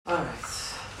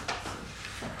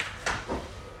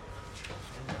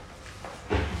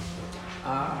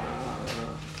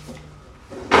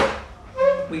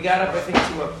we got up, I think,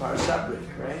 to a Parashat break,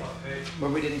 right? Or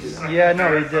we didn't do that? Yeah,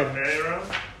 no, we did.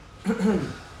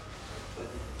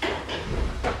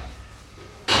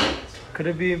 Could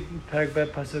it be Perek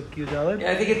Bet Pasuk Yudalid?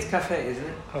 Yeah, I think it's Cafe, isn't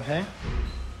it? Okay.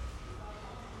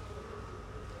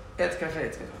 Yeah, it's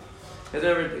Cafe.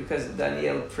 Because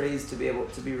Daniel prays to be able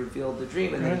to be revealed the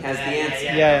dream, and then he has the answer.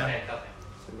 Yeah.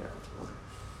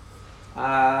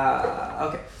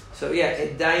 Okay. So yeah,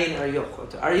 Dayan Aryoch.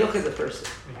 Aryoch is a person.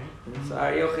 Mm-hmm. So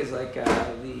Aryoch is like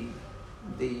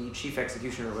the chief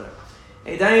executioner or whatever.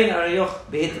 Dayan Aryoch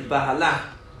behit bahala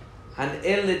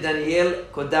hanel Daniel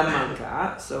kodam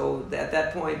manka. So at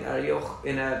that point, Aryoch,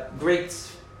 in a great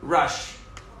rush,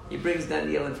 he brings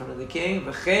Daniel in front of the king.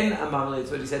 V'chen amar le.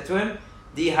 That's what he said to him.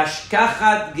 Di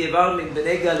hashkachat gevar min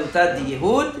bnei galuta di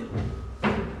Yehud.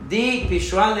 Di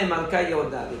Pishwan le Malka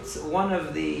Yehuda. It's one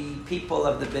of the people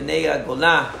of the Bnei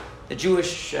Gola, the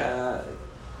Jewish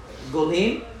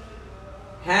Golim,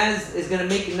 is going to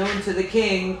make known to the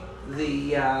king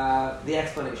the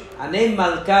explanation. Anem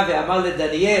Malka ve'amal le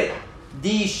Daniel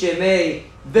di shemei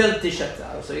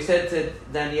Belteshazzar. So he said to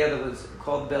Daniel that was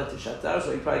called Belteshazzar.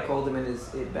 So he probably called him in his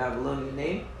Babylonian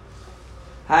name.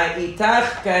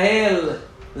 Ha'itach kahel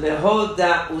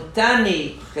lehoda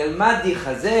utani chelmadi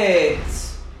chazetz.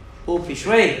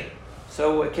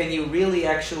 So can you really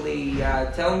actually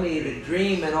tell me the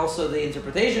dream and also the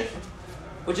interpretation?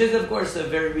 Which is, of course, a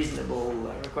very reasonable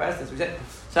request, as we said.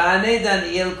 So, Ane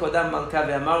Daniel kodam malka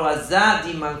ve'amar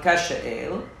azadi malka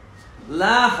she'el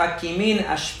la hakimin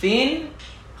ashfin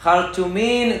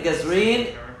chartumin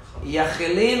gazrin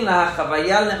yachelin la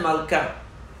chavaya lemalka.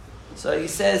 So he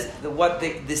says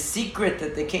the secret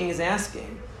that the king is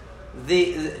asking.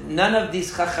 None of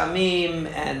these chachamim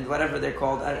and whatever they're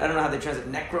called, I don't know how they translate,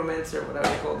 necromancer or whatever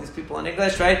they call these people in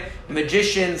English, right?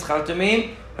 Magicians,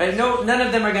 chartumim, right? No, none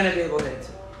of them are going to be able to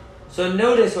answer. So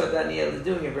notice what Daniel is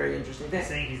doing, a very interesting thing. He's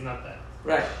saying he's not that.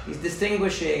 Right. He's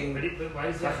distinguishing. But why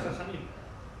is he chachamim?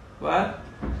 What?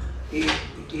 He's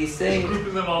saying. He's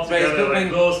grouping them all together,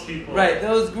 like those people. Right,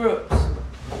 those groups.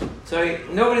 So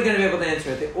nobody's going to be able to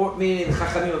answer it. Meaning the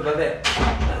Chachamim of Babel.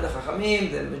 The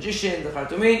Chachamim, the magician, the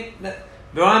Chartumim.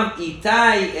 V'ram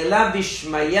itai ela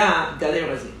bishmaya galei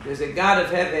razim. There's a God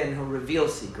of heaven who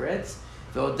reveals secrets.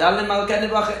 V'odal lemalka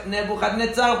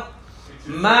Nebuchadnezzar.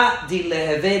 Ma di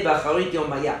leheve b'acharit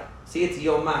yomaya. See, it's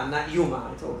Yoma, not Yuma,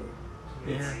 I told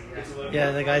you.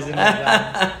 Yeah, the guys in the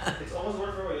It's almost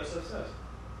word for what Yosef says.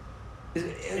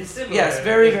 It's similar. Yes,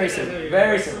 very, very similar.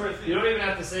 Very similar. You don't even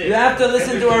have to say it. You have to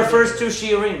listen to our first two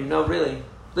shiurim. No, really.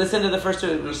 Listen to the first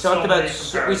two. We talked about.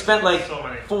 We spent like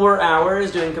 4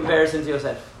 hours doing comparisons to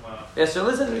Yosef. Wow. Yeah, so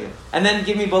listen to me, and then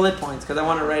give me bullet points because I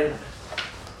want to write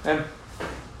it.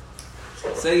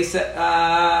 So he said,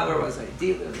 where was I?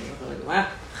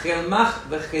 Chelmach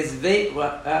v'chezvei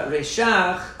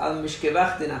reshach al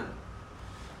mishkevach dinam.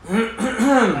 I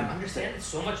understand it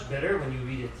so much better when you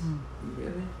read it.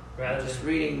 Really? Rather Just than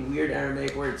reading weird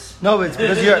Aramaic words. No, it's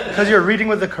because you're reading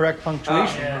with the correct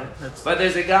punctuation. yeah. But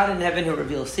there's a God in heaven who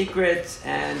reveals secrets,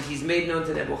 and he's made known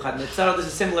to Nebuchadnezzar. This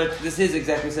is similar. This is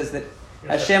exactly says that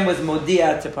Hashem was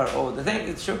Modia to Paro. The thing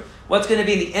is true. What's going to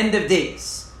be in the end of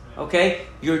days? Okay,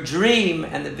 your dream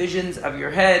and the visions of your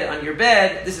head on your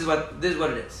bed. This is what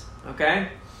it is. Okay,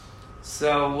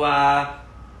 so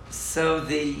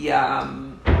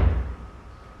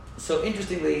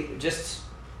interestingly, just.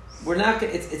 We're not.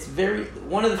 It's very.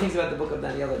 One of the things about the book of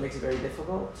Daniel that makes it very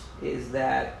difficult is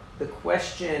that the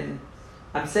question.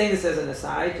 I'm saying this as an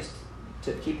aside, just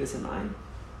to keep this in mind.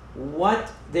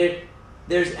 There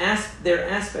are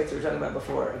aspects we were talking about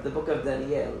before of the book of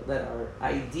Daniel that are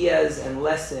ideas and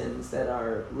lessons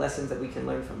that we can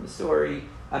learn from the story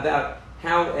about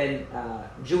how a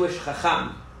Jewish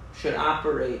chacham should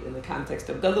operate in the context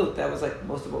of galut. That was like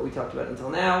most of what we talked about until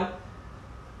now.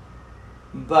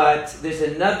 But there's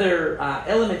another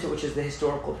element to it, which is the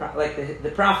historical,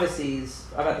 the prophecies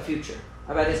about the future,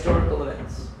 about historical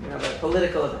events, about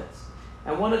political events.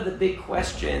 And one of the big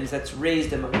questions that's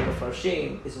raised among the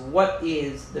Mefarshim is what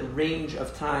is the range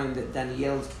of time that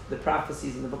the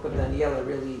prophecies in the book of Daniel are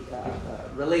really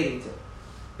relating to?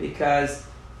 Because,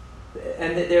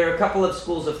 and there are a couple of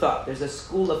schools of thought. There's a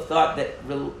school of thought that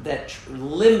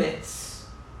limits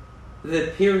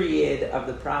the period of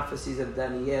the prophecies of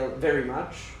Daniel very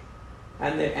much,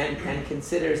 and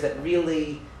considers that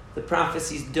really the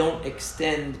prophecies don't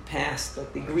extend past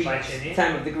like the Greeks,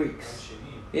 time of the Greeks.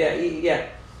 Yeah.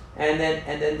 And then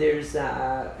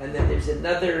there's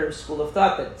another school of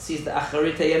thought that sees the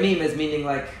Acharit Hayamim as meaning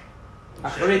like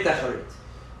Acharit.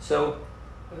 So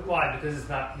why? Because he's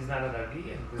not a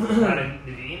Navi, because it's not in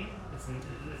Nevi'im.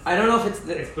 I don't know if it's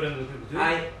it's put in the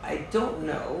I don't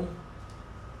know.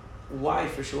 why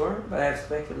for sure, but I have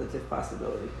speculative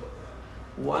possibility.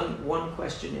 One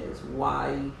question is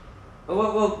why.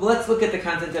 Well, let's look at the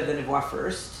content of the Nevuah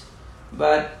first.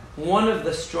 But one of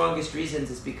the strongest reasons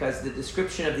is because the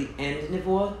description of the end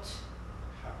Nevuot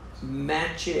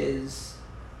matches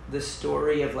the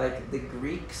story of like the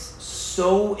Greeks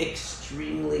so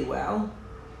extremely well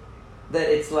that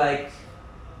it's like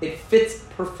it fits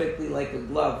perfectly like a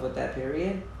glove with that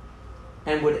period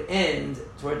and would end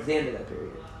towards the end of that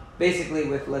period. Basically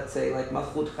with, let's say, like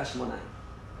Malchut Hashmonai.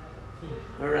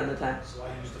 Around the time. So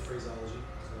I use the phraseology.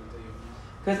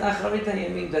 Because Acharit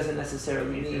HaYamim doesn't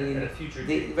necessarily mean a future.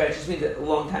 right, it just means a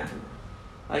long time from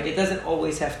now. Like it doesn't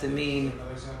always have to mean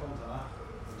Another example,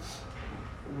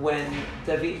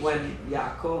 when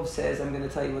Yaakov says, I'm going to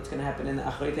tell you what's going to happen in the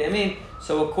Acharit HaYamim.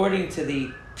 So according to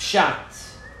the Pshat,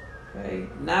 okay,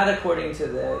 not according to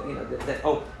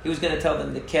the, he was going to tell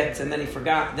them the Ketz and then he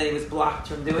forgot, then he was blocked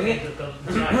from doing it.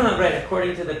 Right,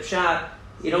 according to the Pshat,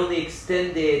 it only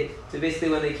extended to basically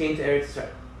when they came to Eretz Yisrael.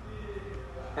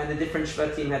 And the different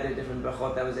Shvatim had their different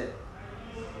brachot, that was it.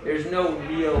 There's no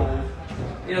real,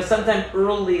 sometime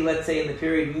early, let's say in the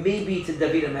period, maybe to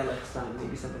David HaMelech's time,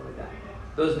 maybe something like that.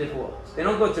 Those nivuot. They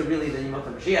don't go to really the Yimot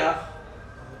HaMashiach.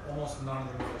 almost none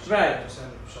of them. Right.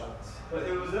 But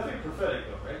it was definitely prophetic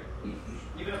though, right?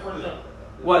 Even according to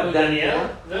What, Daniel?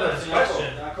 No, it's it's a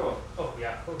question. Yaakov. Oh,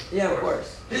 yeah. Yeah, of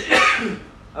course.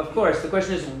 Of course. The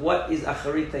question is, what is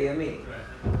Acharit HaYamim?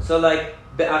 Right. So like,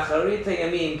 Be'acharit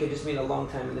HaYamim could just mean a long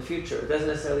time in the future. It doesn't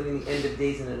necessarily mean the end of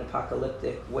days in an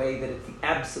apocalyptic way, that it's the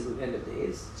absolute end of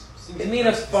days. It means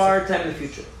a far time in the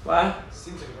future. What?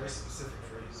 Seems like a very specific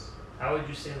phrase. How would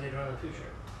you say later on in the future?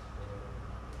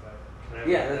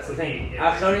 Yeah, that's the thing.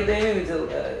 Acharit HaYamim means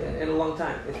in a long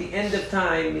time. At the end of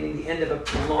time, meaning the end of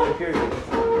a long period of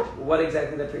time. What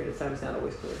exactly that period of time is not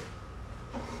always clear.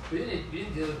 We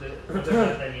didn't deal with the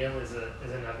Daniel as a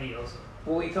Navi also.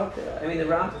 Well, we talked about. I mean,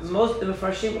 most of the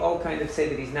Mefarshim all kind of say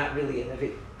that he's not really a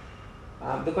Navi.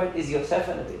 The question is Yosef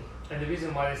a Navi? And the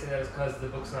reason why they say that is because the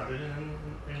book's not written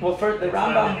in Well, first the it's not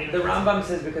Rambam. in The Rambam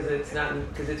says because it's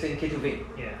in Ketuvim.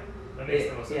 Yeah, that makes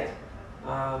the most sense.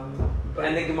 Yeah.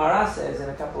 And the Gemara says in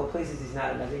a couple of places he's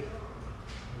not a Navi.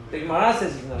 The Gemara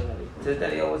says he's not a Navi. It says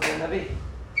Daniel was a Navi.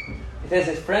 It says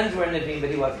his friends were Navim, but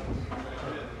he wasn't.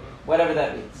 Whatever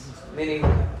that means. Meaning,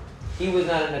 he was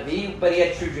not a Navi, but he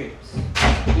had true dreams.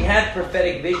 He had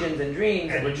prophetic visions and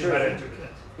dreams that were true.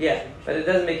 Yeah, but it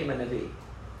doesn't make him a Navi.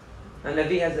 A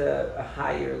Navi has a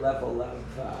higher level of...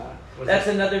 that's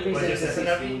another reason. Was Yosef a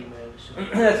Navi?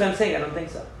 That's what I'm saying, I don't think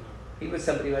so. He was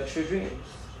somebody who had true dreams.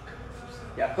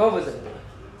 Yaakov was a Navi.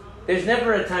 There's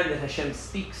never a time that Hashem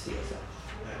speaks to Yosef.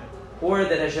 Or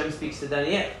that Hashem speaks to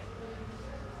Daniel.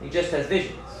 He just has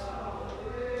visions.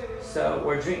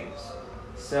 Or dreams.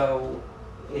 So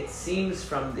it seems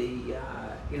from the,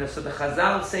 so the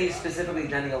Chazal say specifically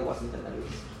Daniel wasn't a Navi.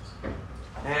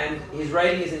 And his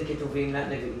writing is in Ketuvim, not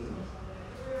Nevi'im.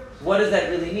 What does that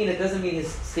really mean? It doesn't mean his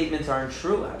statements aren't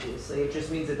true, obviously. It just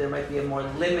means that there might be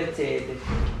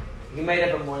he might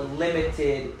have a more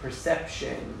limited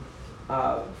perception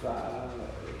of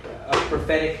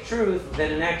prophetic truth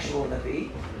than an actual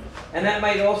Navi. And that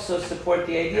might also support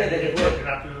the idea that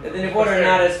the Nevuot are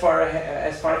not as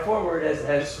far forward as...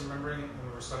 I'm just remembering when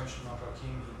we were studying Shema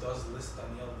Prakim, he does list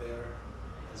Daniel there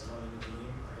as one of the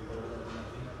Nevi'im, a lower level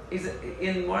Navi.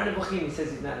 In Moran Nebuchim, he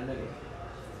says he's not a Navi.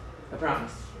 I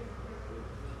promise.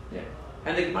 Yeah.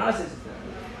 And the Gemara says he's not a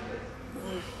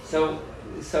Navi.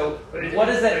 So what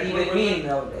does that even mean,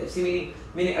 though? See,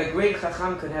 meaning a great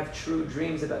Chacham could have true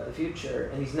dreams about the future,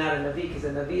 and he's not a Navi, because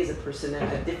a Navi is a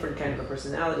different kind of a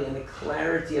personality, and the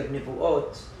clarity of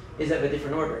Nivuot is of a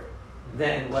different order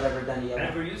than whatever Daniel. And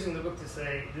if we're using the book to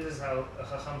say this is how a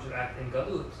Chacham should act in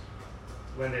Galut,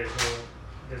 when there's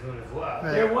no Nevuah.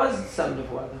 Right. There was some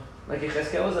Nevuah, like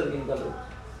Yechezkel was in Galut.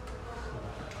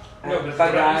 No, but what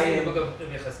I'm using the book of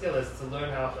Yechezkel is to learn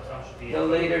how Chacham should be. The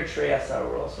later Treyasar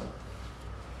were also.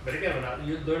 But again,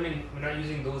 we're not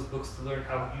using those books to learn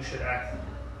how you should act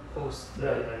post the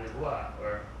Nevuah,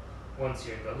 or once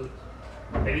you're in Galut.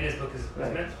 Maybe this book is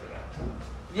meant for that.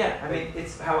 Yeah, I mean,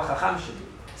 it's how a Chacham should be.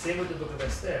 Same with the book of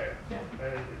Esther. Yeah.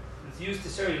 It's used to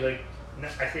show you, I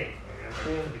think,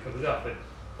 I'm not to be completely off, but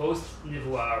post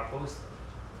Nevuah, or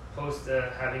post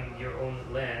having your own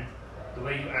land, the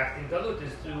way you act in Galut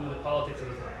is through the politics of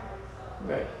the time.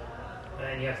 Right.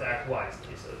 And you have to act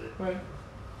wisely, so that... Right.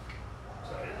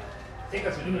 So I think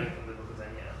that's what you're learning from the book of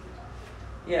Daniel.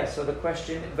 Yeah, so the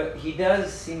question, but he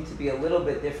does seem to be a little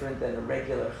bit different than a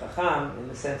regular chacham in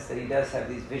the sense that he does have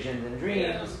these visions and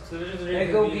dreams. So They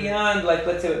go beyond, like,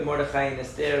 let's say with Mordechai and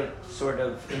Esther sort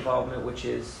of involvement, which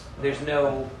is there's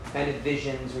no kind of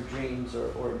visions or dreams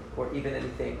or even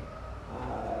anything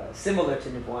similar to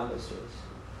Nebuah in those stories.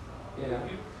 You know?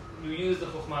 You use the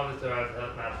Chokhmah of the Torah to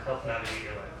help navigate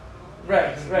your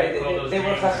life. Right. They were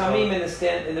dreams chachamim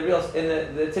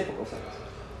in the typical sense.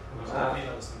 David,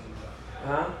 I was thinking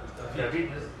Huh? David,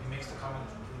 he makes the comment.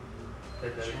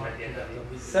 That might be a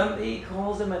Navi. Somebody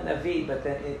calls him a Navi, but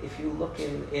then if you look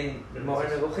in Moreh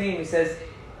Nevuchim,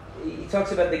 he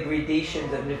talks about the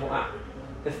gradations of Nevuah.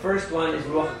 The first one is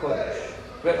Ruach HaKodesh.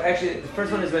 Actually, the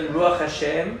first one is when Ruach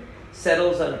Hashem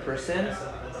settles on a person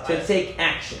to take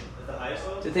action.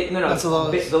 To take That's the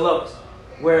lowest. The lowest.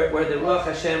 Where the Ruach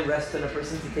Hashem rests on a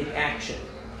person to take action.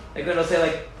 They're going to say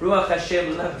like Ruach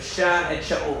Hashem lavsha et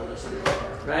Shaul or something like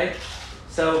that, right?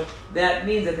 So that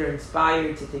means that they're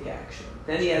inspired to take action.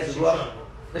 Then he has Ruach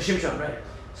Shimshon, right?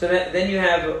 So then you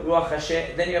have Ruach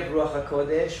Hashem. Then you have Ruach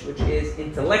HaKodesh, which is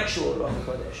intellectual Ruach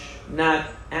HaKodesh, not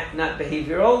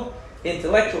behavioral,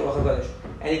 intellectual Ruach HaKodesh.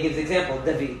 And he gives example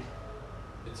David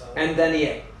and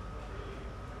Daniel.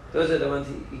 Those are the ones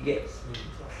he gives.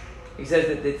 He says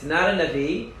that it's not a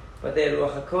Navi, but they had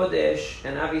Ruach HaKodesh,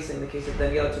 and obviously in the case of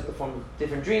Daniel it took the form of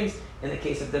different dreams. In the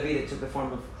case of David it took the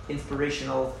form of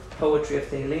inspirational poetry of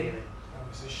Tehillim.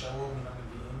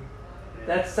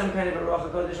 That's some kind of a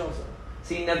Ruach HaKodesh also.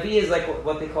 See, Navi is like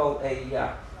what they call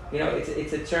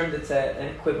it's a term that's an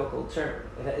equivocal term.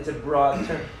 It's a broad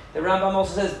term. The Rambam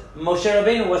also says Moshe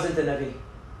Rabbeinu wasn't a Navi.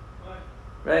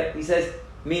 Right? He says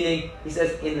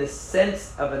in the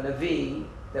sense of a Navi,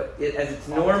 that as it's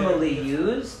normally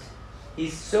used,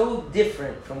 he's so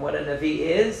different from what a Navi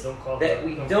is that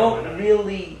we don't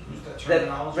really...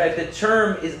 the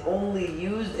term is only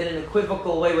used in an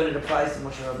equivocal way when it applies to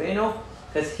Moshe Rabbeinu,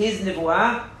 because his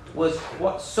Nebuah was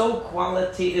so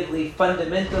qualitatively,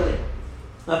 fundamentally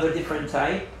of a different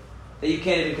type that you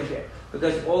can't even compare.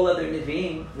 Because all other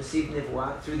Nevi'im received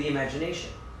Nebuah through the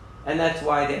imagination. And that's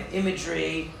why they have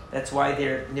imagery, that's why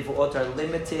their Nevuot are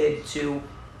limited to,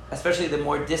 especially the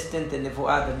more distant the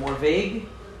Nevuah, the more vague,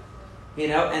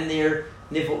 and their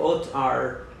Nevuot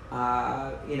are,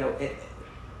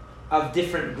 of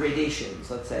different gradations,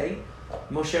 let's say.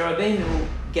 Moshe Rabbeinu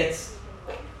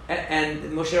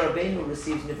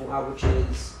receives Nevuah, which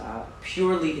is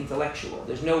purely intellectual.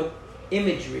 There's no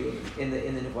imagery in the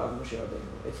Nevuah of Moshe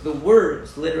Rabbeinu. It's the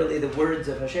words, literally the words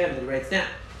of Hashem that he writes down.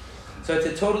 So it's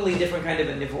a totally different kind of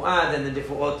a Nevuah than the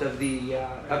Nevuot of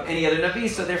any other Navi.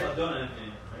 So therefore,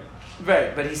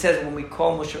 right. But he says when we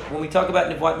talk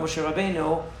about Nevuat Moshe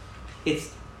Rabbeinu,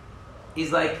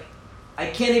 he's like, I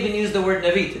can't even use the word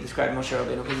Navi to describe Moshe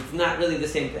Rabbeinu because it's not really the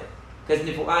same thing. Because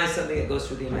Nevuah is something that goes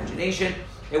through the imagination.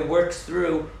 It works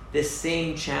through the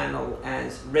same channel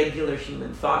as regular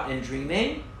human thought and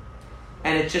dreaming,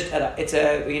 and it's just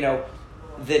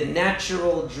the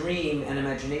natural dream and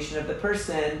imagination of the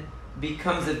person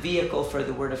becomes a vehicle for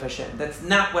the word of Hashem. That's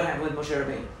not what happened with Moshe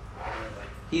Rabbeinu.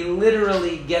 He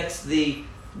literally gets the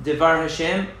Devar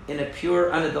Hashem in a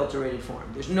pure, unadulterated form.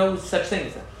 There's no such thing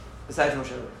as that, besides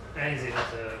Moshe Rabbeinu. And he's able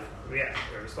to react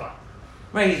or respond.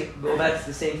 Right, that's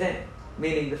the same thing.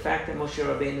 Meaning the fact that Moshe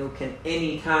Rabbeinu can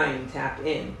anytime tap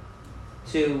in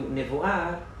to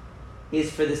Nevuah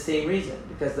is for the same reason.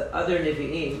 Because the other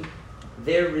Nevi'im,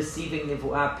 they're receiving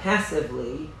Nevuah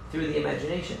passively through the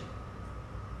imagination.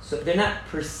 So they're not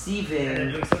perceiving... And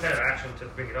they're doing some kind of action to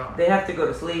bring it on. They have to go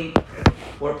to sleep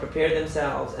or prepare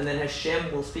themselves, and then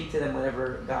Hashem will speak to them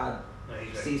whenever God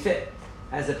sees fit.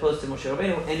 As opposed to Moshe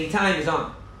Rabbeinu, any time is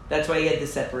on. That's why he had to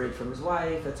separate from his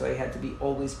wife. That's why he had to be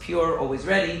always pure, always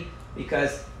ready,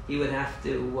 because he would have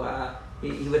to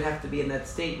he would have to be in that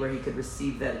state where he could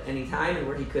receive that at any time and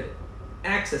where he could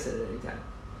access it at any time.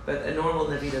 But a normal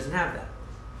Navi doesn't have that,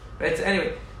 right? So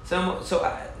anyway, so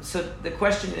the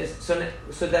question is,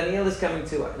 so Daniel is coming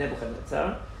to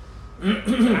Nebuchadnezzar. The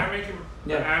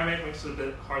Aramaic makes it a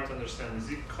bit hard to understand. Is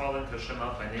he calling Hashem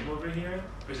out by name over here,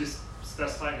 or is he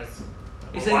specifying it's?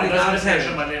 He's saying the God of heaven.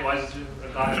 Hashem by name? Why is it the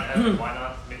God of heaven? Why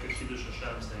not make a Kiddush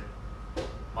Hashem, say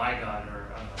my God,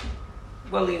 or I don't know?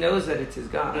 Well, he knows that it's his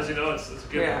God. Does he know it's a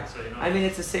given? Yeah. So, I mean,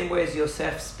 it's the same way as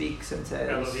Yosef speaks and says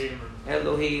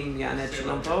Elohim Yanet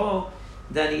Shalom Paro.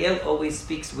 Daniel always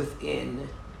speaks within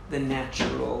the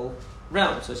natural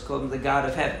realm, so it's called the God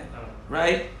of heaven,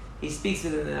 right? He speaks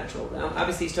within the natural realm.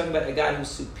 Obviously, he's talking about a God who's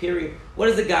superior. What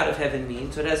does the God of heaven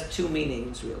mean? So it has two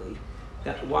meanings, really.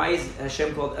 Why is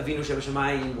Hashem called Avinu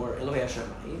Shebashamayim or Elohei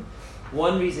Hashemayim?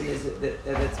 One reason is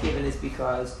that's given is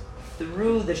because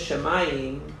through the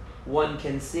Shamayim, one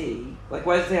can see. Like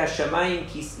why does it say Hashamayim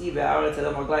kis'i ve'aretz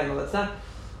adam raglayim? Well, that's not.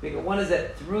 Because one is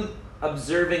that through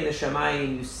observing the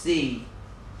Shamayim, you see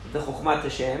the Chokhmat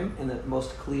Hashem in the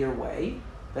most clear way.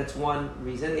 That's one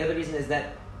reason. The other reason is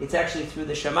that it's actually through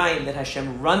the Shamayim that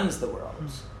Hashem runs the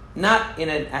worlds, not in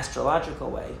an astrological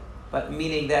way, but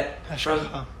meaning that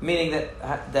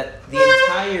that the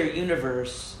entire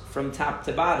universe from top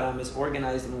to bottom is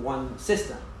organized in one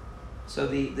system. So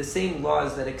the same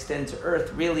laws that extend to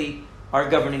Earth really are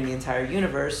governing the entire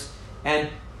universe, and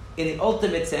in the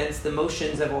ultimate sense, the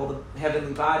motions of all the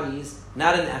heavenly bodies,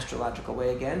 not in the astrological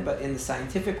way again, but in the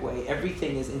scientific way,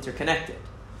 everything is interconnected.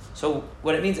 So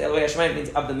what it means, Eloi Hashemayim, means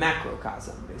of the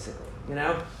macrocosm, basically.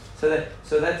 So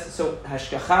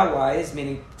hashgacha wise,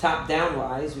 meaning top down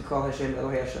wise, we call Hashem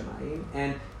Eloi Hashemayim,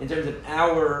 and in terms of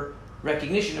our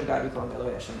recognition of God, we call him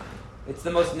Eloi Hashemayim. It's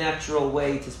the most natural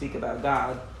way to speak about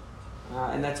God,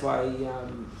 and that's why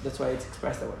it's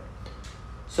expressed that way.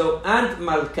 So Ant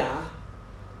Malka,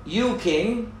 you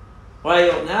king,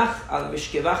 Rayonach al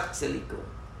Mishkevach Tzeliku.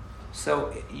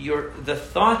 So the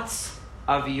thoughts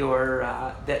of your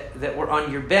that were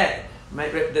on your bed,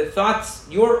 right? The thoughts,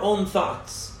 your own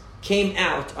thoughts, came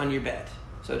out on your bed,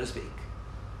 so to speak.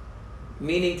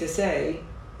 Meaning to say,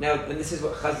 now, and this is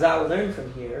what Chazal learned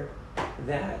from here,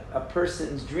 that a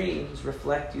person's dreams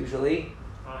reflect usually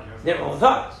their own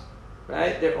thoughts,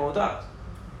 right? Their own thoughts.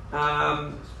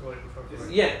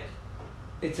 Yeah,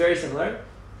 it's very similar.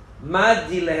 But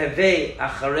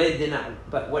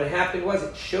what happened was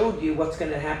it showed you what's going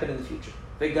to happen in the future.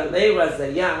 Vegalei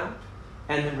Razaya,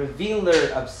 and the revealer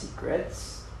of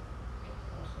secrets.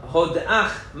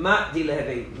 Hodach ma di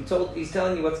lehevei. He's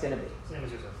telling you what's going to be. Same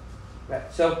as yourself.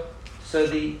 Right. So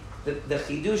the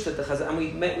chidush that the Chazal, and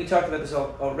we talked about this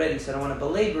already, so I don't want to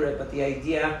belabor it, but the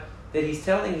idea that he's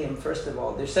telling him, first of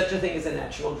all, there's such a thing as a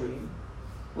natural dream,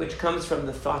 which comes from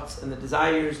the thoughts and the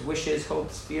desires, wishes,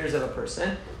 hopes, fears of a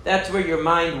person. That's where your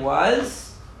mind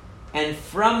was, and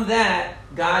from that,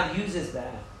 God uses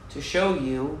that to show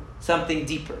you something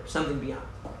deeper, something beyond.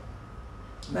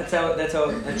 That's how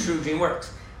a true dream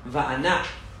works. Va'ana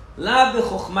la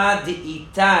b'chokhma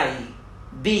de'itai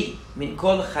bi min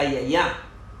kol chayaya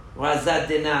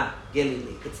razadena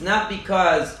gelili. It's not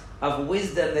because of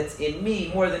wisdom that's in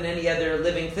me more than any other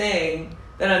living thing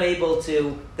that I'm able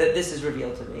to, that this is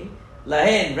revealed to me.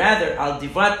 Lahen, rather, al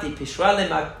divrati pishra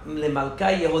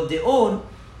lemalka yehodeon,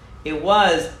 it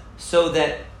was so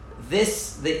that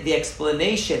the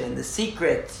explanation and the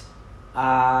secret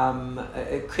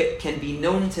can be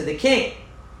known to the king.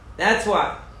 That's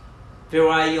why.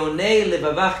 V'rayonei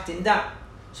levavach tinda,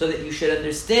 so that you should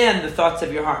understand the thoughts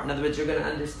of your heart. In other words, you're going to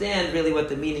understand really what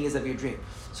the meaning is of your dream.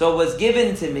 So it was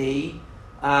given to me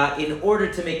in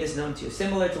order to make this known to you.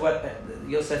 Similar to what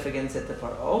Yosef again said to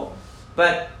Paro.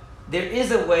 But there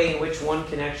is a way in which one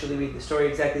can actually read the story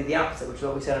exactly the opposite, which is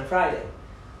what we said on Friday.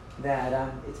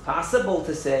 That it's possible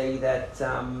to say that,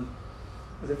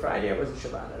 was it Friday or was it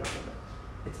Shabbat? I don't remember.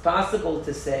 It's possible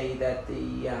to say that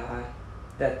the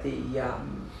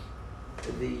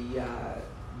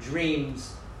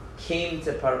dreams came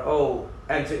to Paro,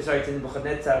 to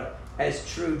Nebuchadnezzar, as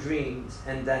true dreams,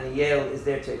 and Daniel is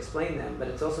there to explain them. But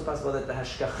it's also possible that the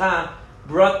Hashgacha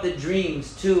brought the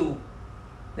dreams to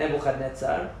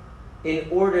Nebuchadnezzar in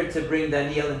order to bring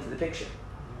Daniel into the picture.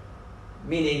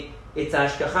 Meaning, it's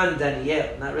Hashgacha and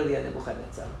Daniel, not really a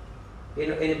Nebuchadnezzar.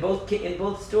 In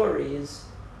both stories,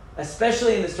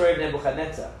 especially in the story of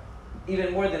Nebuchadnezzar,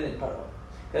 even more than in Paro.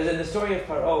 Because in the story of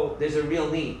Paro, there's a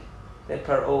real need that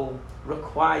Paro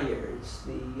requires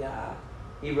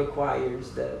he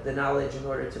requires the knowledge in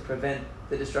order to prevent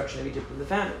the destruction of Egypt and the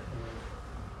famine.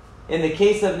 In the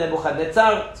case of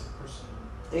Nebuchadnezzar,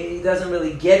 he doesn't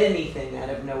really get anything out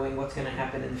of knowing what's going to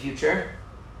happen in the future,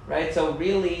 right? So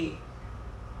really,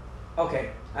 okay,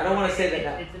 I don't want to say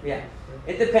that.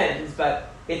 It depends,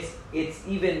 but it's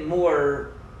even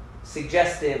more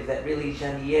suggestive that really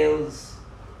Daniel's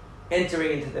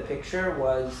entering into the picture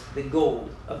was the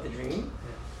goal of the dream.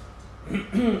 I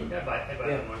buy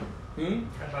that one. I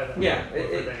buy that one.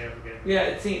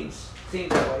 It seems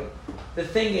that way. The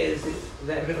thing is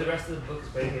that because the rest of the book is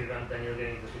predicated on Daniel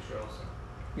getting into the picture also.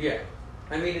 Yeah,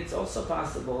 I mean it's also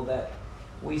possible that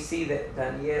we see that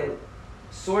Daniel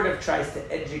sort of tries to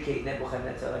educate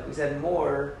Nebuchadnezzar, like we said,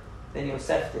 more than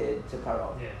Yosef did to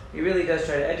Paro. Yeah. He really does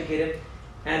try to educate him,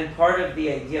 and part of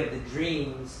the idea of the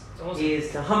dreams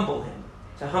is to humble him,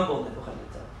 to humble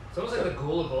Nebuchadnezzar. It's almost like the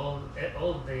goal of all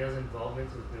of Daniel's involvement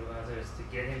with Nebuchadnezzar is to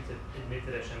get him to admit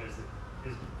that Hashem is the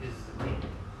king.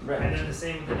 Right. And then the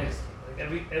same with the next king.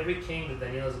 Like every king that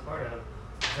Daniel is a part of,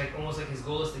 it's like almost like his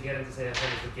goal is to get him to say Hashem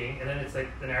is the king, and then it's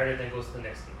like the narrative then goes to the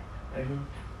next king. Right? Mm-hmm.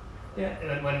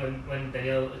 Yeah. When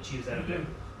Daniel achieves that objective.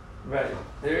 Right.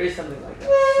 There is something like that.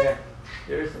 Yeah.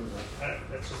 There is something like that.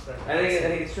 That's just that. I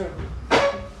think it's true.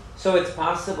 So it's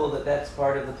possible that that's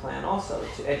part of the plan also,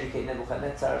 to educate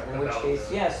Nebuchadnezzar, in which case,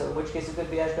 so in which case it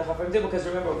could be Ashgacha from Dibur, because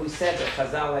remember we said that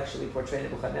Chazal actually portrayed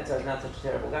Nebuchadnezzar as not such a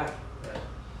terrible guy. Right.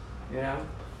 You know?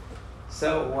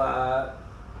 So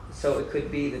it could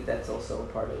be that that's also a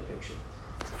part of the picture.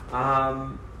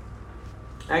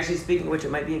 Actually, speaking of which,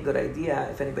 it might be a good idea,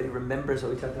 if anybody remembers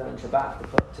what we talked about on Shabbat,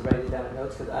 to write it down in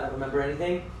notes, because I don't remember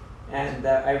anything, and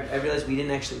I realized we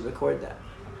didn't actually record that.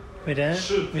 We didn't?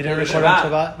 Shoot. We didn't record on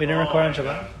Shabbat? We didn't record on my Shabbat?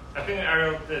 God. I think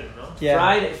Ariel did, no?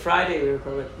 Yeah. Friday we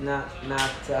recorded, not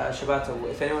Shabbat. So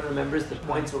if anyone remembers the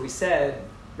points what we said,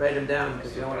 write them down,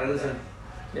 because you don't want to lose them.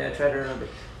 Yeah, try to remember.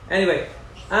 Anyway,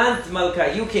 Ant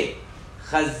Malka, you king.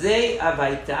 Chazei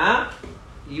Avaita,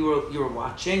 you were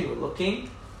watching, you were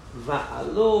looking.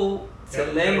 Va'alu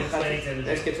Tzelem Chazei. Did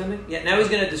I skip something? Yeah, now he's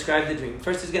going to describe the dream.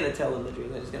 First he's going to tell him the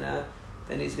dream, then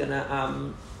he's going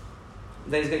to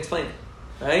explain it.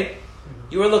 Right?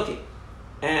 You were looking.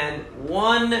 And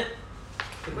one...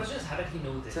 The question is, how did he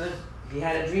know this? So he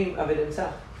had a dream of it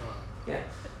himself. Yeah.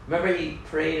 Remember he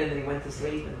prayed and then he went to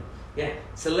sleep?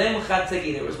 Tzelem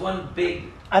Chatzegi. There was one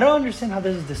big... I don't understand how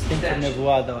this is distinct from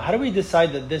Nevuah, though. How do we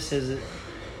decide that this isn't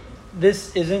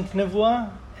Nevuah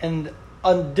and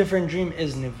a different dream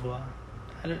is Nevuah?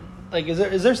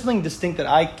 Is there something distinct that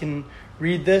I can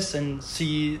read this and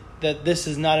see that this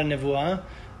is not a Nevuah,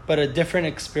 but a different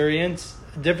experience,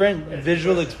 different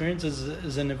visual experience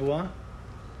is a Nevuah?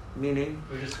 Meaning?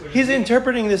 He's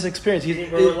interpreting this experience.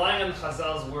 We're relying on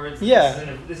Chazal's words.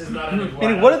 Yeah. This is not a Nevuah.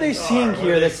 Meaning, what are they seeing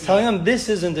here that's telling them this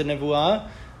isn't a Nevuah,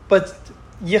 but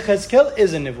Yechezkel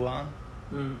is a Nevuah?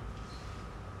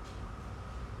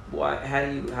 Why?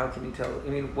 How can you tell? I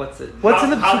mean, what's in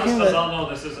the How does Chazal know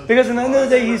this isn't? Because at the end of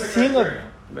the day, he's seeing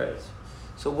a... Right.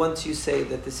 So once you say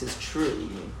that this is true, you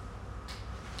mean?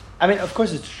 I mean, of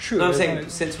course it's true. No, I'm saying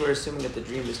since we're assuming that the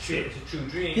dream is true. It's a true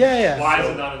dream. Yeah. Why is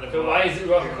it not in the So why is it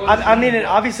wrong? I mean, it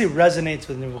obviously resonates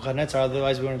with Nebuchadnezzar,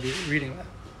 otherwise we wouldn't be reading that.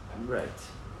 Right.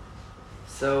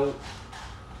 So,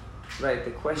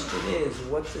 the question is,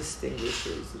 what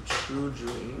distinguishes the true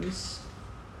dreams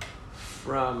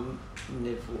from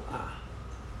Nevuah?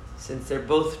 Since they're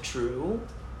both true,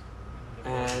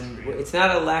 and it's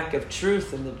not a lack of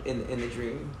truth in the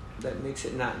dream that makes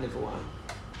it not Nevuah.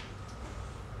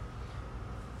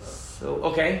 So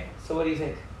what do you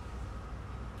think?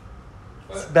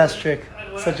 It's the best trick.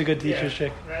 Such a good teacher's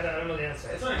trick. I don't know the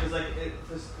answer. It's funny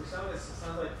because for some it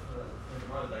sounds like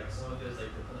some of it is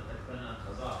dependent on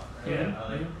Chazal. Right? Yeah.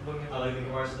 I like the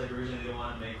Gemara says originally they didn't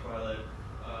want to make Kohelet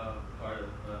part of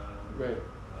Ketuvim.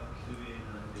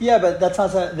 Yeah, but that's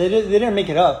not. They didn't make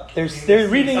it up. They're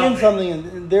reading in something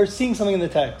and they're seeing something in the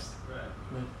text. Right.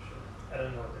 I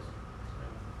don't know what this.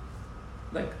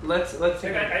 Let's.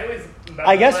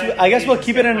 I guess we'll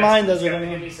keep it in mind as we go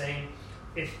along. Saying,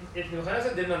 if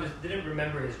Nebuchadnezzar didn't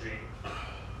remember his dream,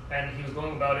 and he was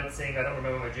going about it saying, "I don't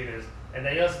remember what my dream is," and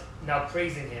Daniel's now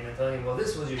praising him and telling him, "Well,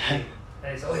 this was your dream,"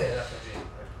 and he says, "Oh yeah, that's my dream."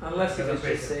 Unless he was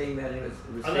just saying that it was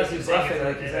unless he was saying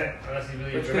it, that. unless he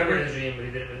really remembered his dream, but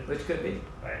he didn't. Which could be.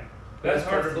 Right. But that's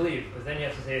hard to believe, because then you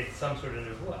have to say it's some sort of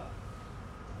nevuah.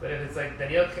 But if it's like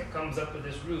Daniel comes up with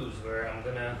this ruse where I'm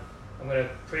gonna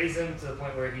praise him to the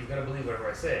point where he's gonna believe whatever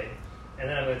I say, and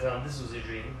then I'm gonna tell him this was your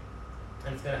dream,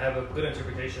 and it's gonna have a good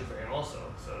interpretation for him also.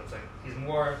 So it's like he's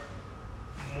more.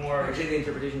 Actually, the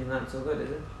interpretation is not so good,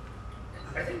 is it?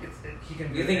 I think he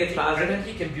can. You think it's positive? I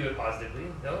think he can view it positively.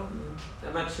 No,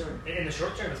 I'm not sure. In the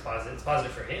short term, it's positive. It's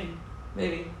positive for him.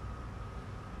 Maybe.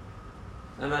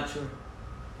 I'm not sure.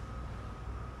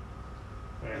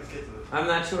 I'm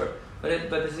not sure, but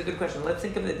this is a good question. Let's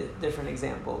think of the different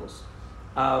examples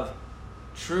of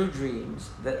true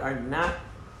dreams that are not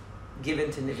given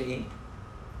to Nevi'im.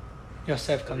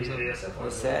 Yosef comes up. Yosef,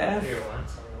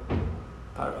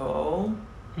 Paro,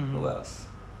 who else?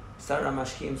 Sarah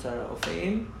Mashkim, Sarah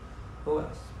Ofim, who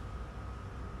else?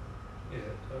 Yeah,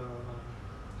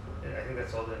 I think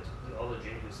that's all the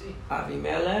dreams we see.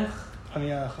 Avimelech. Who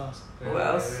else?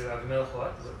 Avimelech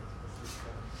what?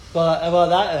 Well,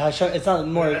 that it's not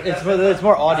more. It's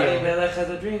more audio. Avimelech has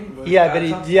a dream.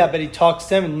 But he talks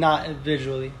to him not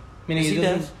visually. Meaning he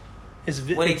doesn't.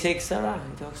 When he takes Sarah,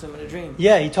 he talks to him in a dream.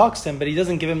 Yeah, he talks to him, but he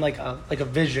doesn't give him like a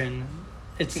vision.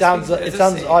 It sounds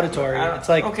auditory. It's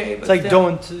like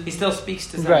don't. He still speaks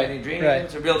to somebody in a dream. Right.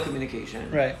 It's a real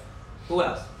communication. Right. Who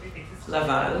else?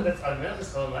 Lavan. That's Avimelech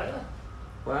is Chalom Laila.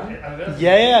 What?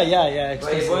 Yeah.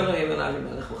 ויבוא אלוהים אל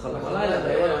אבימלך בחלום הלילה,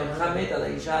 ויאמר לו אינך מת על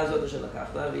האישה הזאת אשר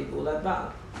לקחת והיא גאולת בעל.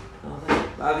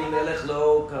 ואבימלך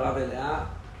לא קרב אליה,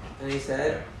 and he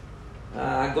said,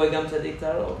 Goy gam tzadik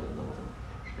tarov.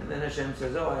 And then Hashem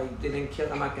says, "Oh, I didn't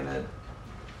kill. I'm not gonna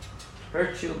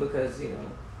hurt you because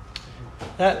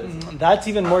That's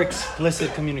even more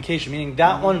explicit communication. Meaning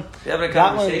that one. They have a that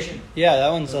conversation. one. Yeah,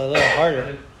 that one's a little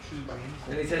harder.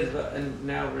 And he says, and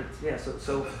now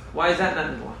So why is that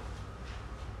not Nevuah?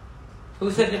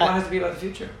 Who said Nevuah has to be about the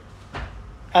future?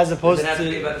 As opposed Does it have to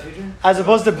be to about the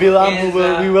future?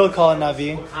 Bilam, we will call a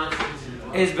Navi.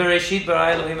 Is Bereshit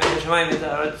bara Elohim et Hashemayim et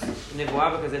haaretz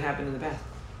Nevuah because it happened in the past?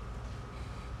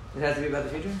 It has to be about the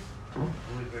future? Who's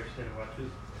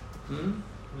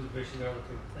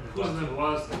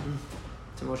Nevuah?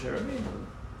 To Moshe Rabbeinu.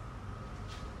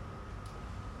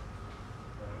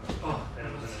 Oh, and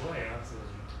it was in a way.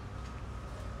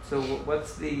 So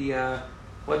what's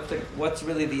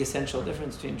really the essential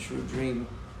difference between true dream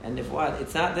and Nevuah?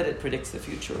 It's not that it predicts the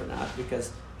future or not,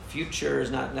 because future is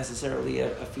not necessarily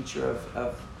a feature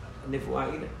of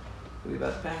Nevuah either. It could be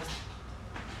about the past.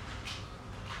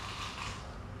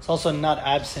 It's also not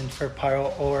absent for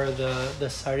Paro or the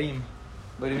Sarim.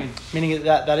 What do you mean? Meaning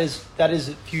that is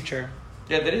future.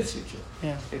 Yeah, that is future.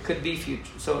 Yeah. It could be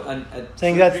future. So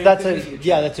saying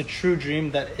that's a true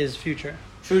dream that is future.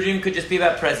 True dream could just be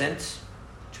about present.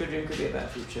 True dream could be about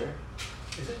future.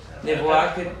 Is it?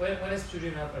 Nevuah could. When is true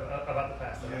dream about the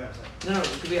past? No,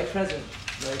 it could be a present.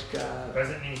 Like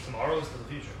present meaning tomorrow is to the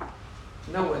future.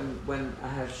 No, when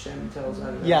Hashem tells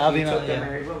Adam, you took a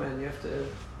married woman, you have to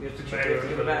give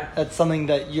her back. That's something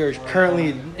that you're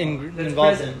currently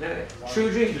involved in. No.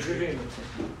 True dream.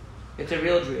 It's a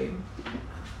real dream,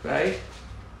 right?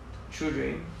 True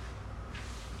dream.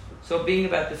 So being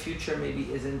about the future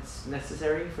maybe isn't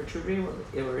necessary for true dream,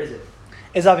 or is it?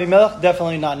 Is Avimelech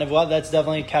definitely not Nevuah? That's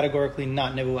definitely categorically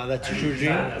not Nevuah. That's a true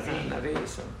dream.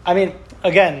 I mean,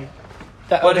 again,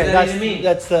 what does that even mean?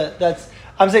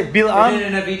 I'm saying Bilam.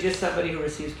 Isn't a Navi just somebody who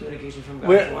receives communication from God?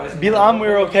 Bilam,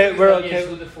 we're okay. We're okay.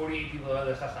 The 48 people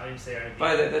the Chachamim say that's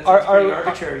pretty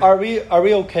arbitrary. Are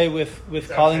we okay with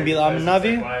calling Bilam a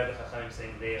Navi?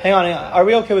 Hang on. Are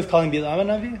we okay with calling Bilam a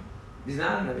Navi? He's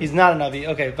not a Navi. He's not a Navi.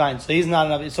 Okay, fine. So he's not a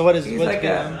Navi. So what's like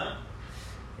Bilam?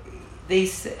 They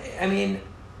say,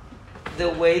 the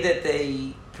way that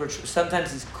they portray,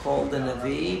 sometimes he's called a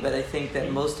Navi, but I think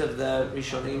that most of the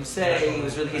Rishonim say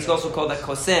he's also called a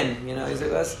Kosem. He's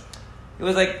like us. It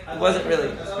wasn't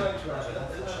really.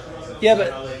 Yeah,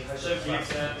 but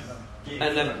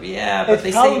but it's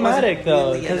they say he wasn't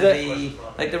though, really a Navi.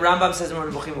 Like the Rambam says in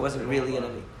Moreh Nevuchim, it wasn't really a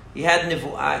Navi. He had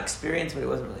Nevuah experience, but it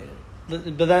wasn't really a Navi.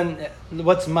 But then,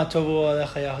 what's Matovu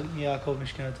Alecha Yaakov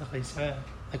Mishkenatecha Yisrael?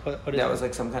 Like what is that? It Was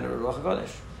like some kind of Ruach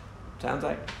HaKodesh. Sounds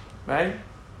like, right?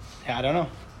 Yeah, I don't know.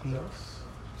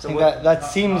 So that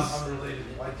seems. Unrelated.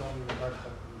 Why don't we regard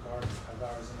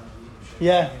Hagar as a Navi?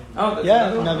 Yeah. Oh,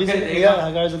 yeah. Navi.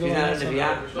 Hagar is a good one. She's not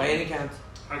a Navi by any count.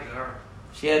 Hagar.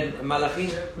 She had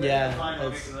Malachim. Yeah.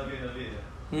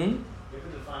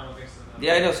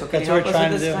 Yeah, I know. So can that's you what help we're us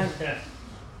trying with to this do. time?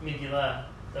 Megillah,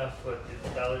 Dalit or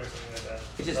something like that.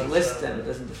 It just lists them. It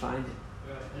doesn't define it.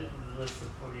 It lists the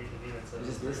 48 Nevi'im. It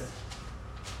just lists.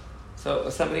 So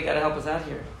somebody got to help us out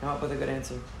here. Come up with a good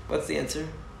answer. What's the answer?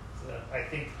 I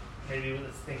think maybe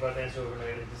let's think about the answer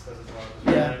overnight and discuss it tomorrow.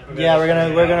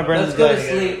 We're gonna burn Let's this go guy. to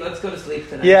sleep. Let's go to sleep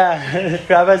tonight. Yeah,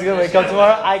 Rabbi's gonna wake up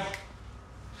tomorrow. I'll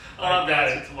have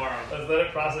that tomorrow. Let's let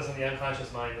it process in the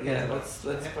unconscious mind. Yeah, let's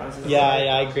process. Yeah,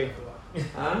 I agree.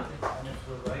 Huh? And if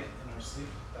we're right in our sleep,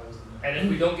 that was the And if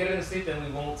we don't get it in the sleep, then we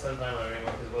won't spend time on it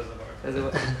anymore because it wasn't the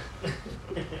mark.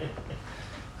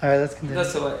 All right, let's continue.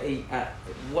 So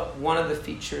one of the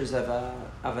features of a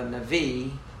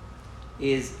Navi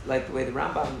is, like the way the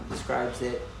Rambam describes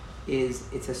it, is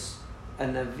a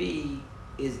Navi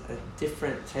is a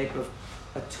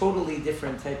totally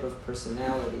different type of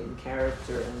personality and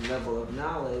character and level of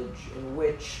knowledge in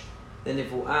which the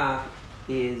Nevuah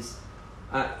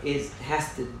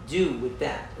has to do with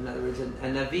that. In other words, a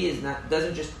Navi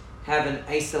doesn't just have an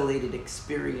isolated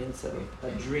experience of a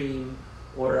dream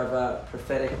or of a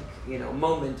prophetic,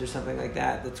 moment or something like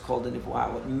that. That's called a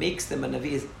Nevuah. What makes them a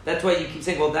Navi is, that's why you keep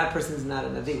saying, well, that person's not a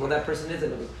Navi. Well, that person is a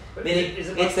Navi. But is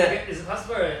it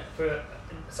possible for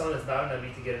someone that's not a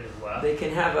Navi to get a Nevuah? They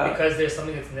can have because there's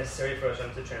something that's necessary for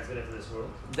Hashem to transmit into this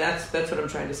world? That's what I'm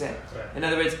trying to say. Right. In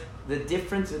other words, the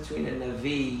difference between a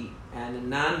Navi and a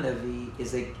non-Navi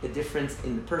is a difference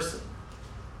in the person.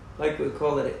 Like we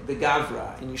call it the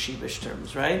Gavra in yeshivish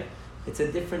terms, right? It's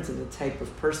a difference in the type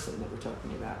of person that we're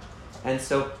talking about. And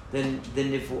so then the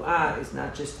Nevuah is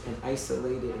not just an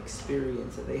isolated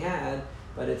experience that they had,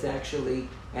 but it's actually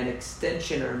an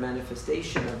extension or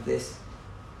manifestation of this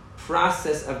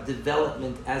process of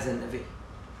development as a Navi.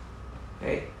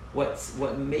 Okay?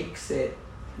 What makes it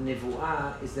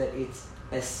Nivu'ah is that it's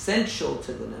essential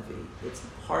to the Navi. It's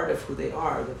part of who they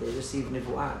are that they receive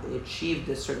Nivu'ah. They achieved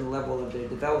a certain level of their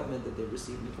development that they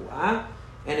receive Nivu'ah,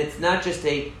 and it's not just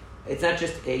an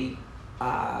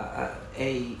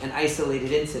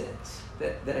isolated incident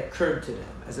that occurred to them,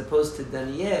 as opposed to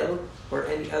Daniel or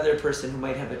any other person who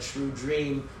might have a true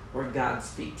dream or God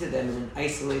speak to them in an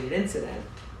isolated incident.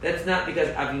 That's not because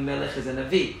Avimelech is a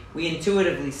Navi. We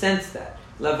intuitively sense that.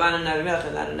 Lavan and Avimelech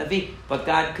are not a Navi, but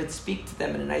God could speak to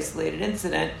them in an isolated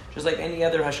incident, just like any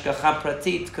other hashgacha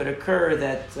pratit could occur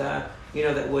that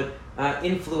that would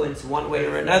influence one way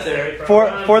or another.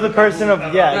 For the person of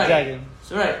right. Exactly.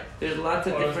 So right, there's lots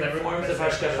of different forms of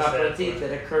hashgacha pratit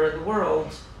that occur in the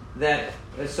world.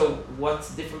 So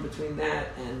what's different between that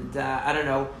and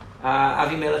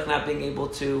Avimelech not being able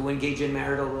to engage in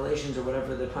marital relations or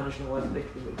whatever the punishment was that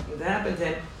happened to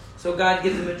him? So God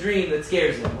gives him a dream that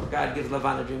scares him, or God gives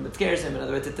Lavan a dream that scares him. In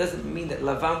other words, it doesn't mean that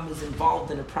Lavan was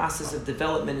involved in a process of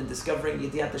development and discovering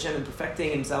Yediat Hashem and perfecting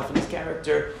himself and his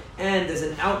character, and as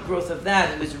an outgrowth of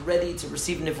that, he was ready to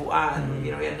receive Nivu'ah. And,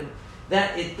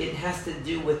 it has to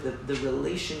do with the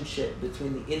relationship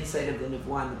between the insight of the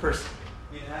Nivu'ah and the person.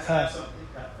 It has to have something.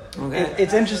 Okay.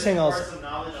 It's interesting also. Some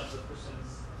knowledge of the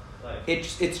person's life.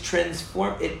 It's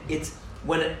transformed. It's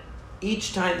when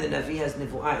each time the Navi has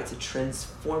Nivu'ah, it's a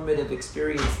transformative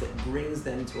experience that brings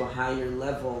them to a higher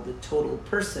level. The total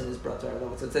person is brought to a higher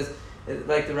level. So it says,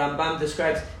 like the Rambam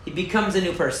describes, he becomes a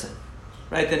new person,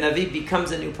 right? The Navi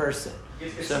becomes a new person.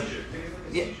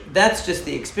 That's just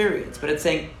the experience, but it's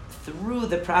saying through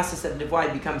the process of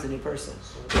Nivu'ah, he becomes a new person.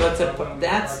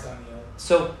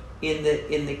 So in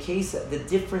the case of the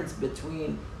difference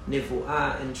between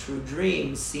Nivu'ah and true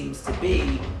dreams seems to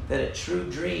be that a true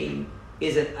dream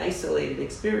is an isolated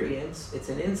experience. It's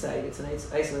an insight. It's an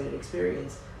isolated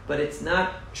experience, but it's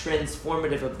not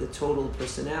transformative of the total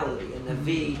personality. And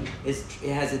Navi it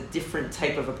has a different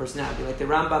type of a personality. Like the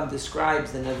Rambam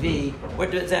describes the Navi.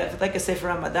 What does that? Like a Sefer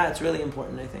Hamadah, it's really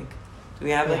important. I think. Do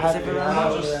we have like a Sefer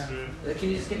Hamadah? Can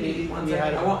you just give me 1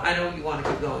 second? I know you want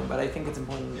to keep going, but I think it's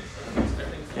important.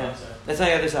 Yeah, that's on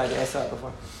the other side. I saw it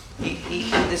before.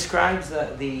 He describes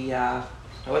the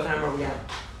what time are we at?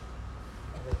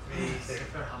 We have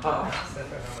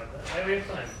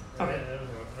time.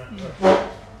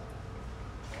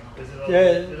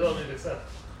 Okay. There's all new stuff.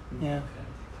 Yeah.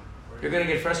 You're going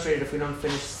to get frustrated if we don't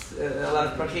finish a lot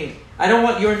of prakim. I don't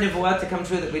want your nivuah to come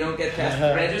true that we don't get past.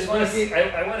 I just want to see.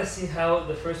 I want to see how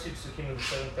the first 2 psukim of the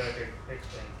 7th paragraph are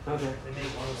explained. Okay. They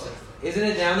make no sense. Isn't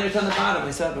it down there? It's on the bottom.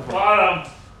 I saw it before. Bottom.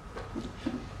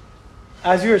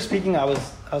 As you were speaking, I was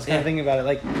kind of thinking about it.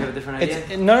 Like, you have a different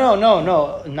idea? No,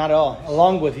 not at all.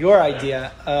 Along with your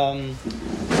idea,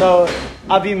 so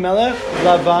Avimelech,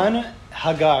 Lavan,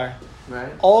 Hagar,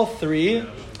 right? All 3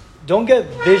 don't get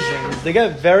visions. They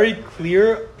get very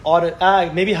clear audit.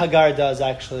 Maybe Hagar does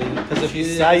actually, because if you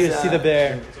see the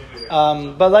bear.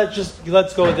 But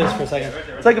let's go with this for a second.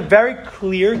 It's like a very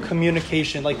clear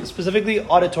communication, like specifically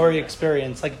auditory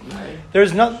experience. Like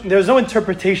there's no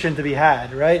interpretation to be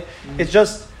had, right? It's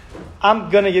just I'm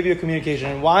gonna give you a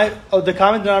communication. Why? The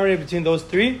common denominator between those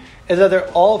 3 is that they're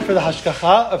all for the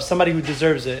hashgacha of somebody who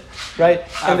deserves it, right?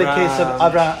 In the case of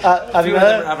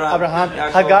Abraham,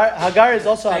 Hagar is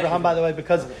also Abraham, by the way,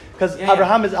 because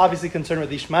Abraham is obviously concerned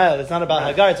with Ishmael. It's not about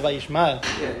Hagar; it's about Ishmael.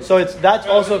 So that's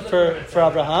also for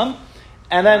Abraham,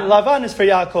 and then Lavan is for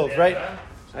Yaakov, right?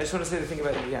 I just want to say the thing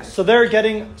about it. Yeah. So they're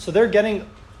getting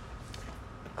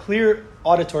clear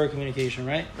auditory communication,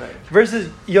 right? Right. Versus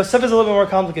Yosef is a little bit more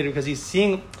complicated because he's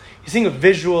seeing a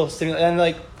visual stimulus, and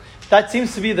like that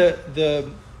seems to be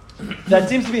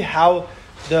how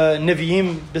the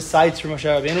Nevi'im, besides from Moshe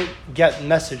Rabbeinu, get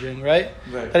messaging, right?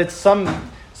 Right. That it's some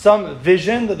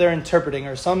vision that they're interpreting,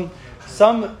 or some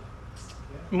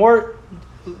more.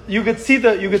 You could see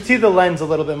the lens a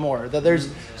little bit more. That there's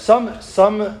some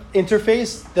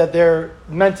interface that they're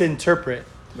meant to interpret.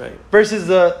 Right. Versus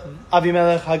the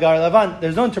Avimelech, Hagar, Lavan,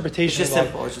 there's no interpretation. It's just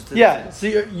simple. It's just So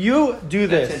you do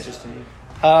this. That's interesting.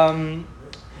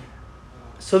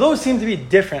 So those seem to be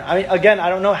different. I mean, again, I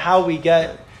don't know how we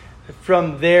get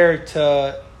from there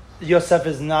to Yosef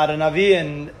is not a Navi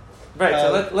and. Right.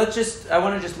 So let's just. I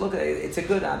want to just look at it. It's a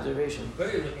good observation. What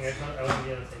are you looking at? I want to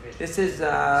be on the same page. This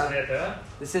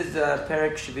is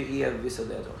Perek Shvi'i of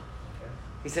Yisodei Ador.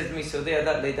 He says, "Misodei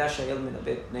Adat Leida Shayel Min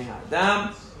Abet Nei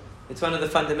Ha'adam." It's one of the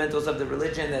fundamentals of the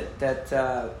religion that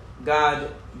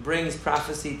God brings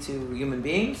prophecy to human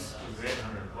beings.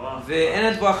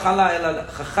 ואין את בו החלה אלא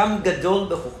חכם גדול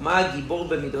בחוכמה, גיבור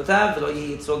במידותיו, ולא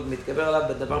יהיה יצוג מתגבר עליו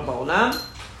בדבר בעולם.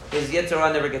 His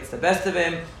Yetzirah never gets the best of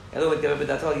him. אלו מתגבר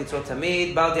בדעתו על יצרו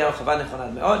תמיד, בעל דעה רחבה נכונה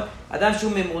מאוד. אדם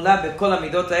שהוא ממולא בכל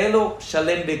המידות האלו,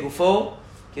 שלם בגופו,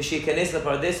 כשייכנס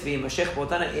לפרדס ויימשך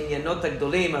באותן העניינות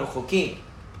הגדולים, הרחוקים.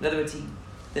 In other words,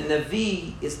 the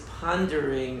Navi is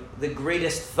pondering the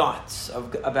greatest thoughts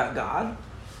about God,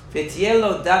 ותהיה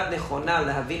לו דת נכונה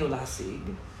להבין ולהשיג,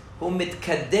 הוא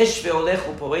מתקדש והולך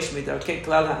ופורש מדרכי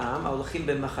כלל העם, ההולכים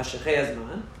במחשכי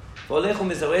הזמן, והולך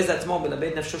ומזרז עצמו ומלמד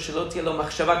נפשו שלא תהיה לו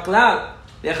מחשבה כלל,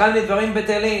 ויאכל מדברים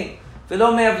בטלים,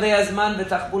 ולא מאבלי הזמן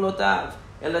ותחבולותיו,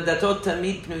 אלא דתו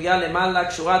תמיד פנויה למעלה,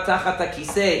 קשורה תחת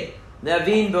הכיסא,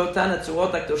 להבין באותן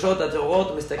הצורות הקדושות,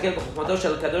 הטהורות, ומסתכל בחוכמתו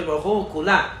של הקדוש ברוך הוא,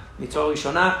 כולה, מצור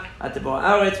ראשונה, עד תבור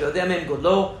הארץ, ויודע מהם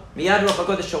גודלו, מיד רוח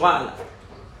הקודש שורה עליו.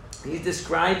 He's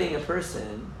describing a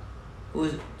person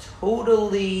who's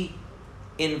totally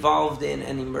involved in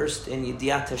and immersed in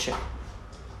Yidiyat Hashem.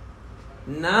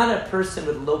 Not a person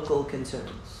with local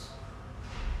concerns.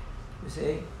 You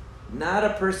see? Not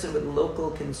a person with local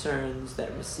concerns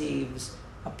that receives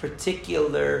a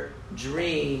particular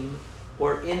dream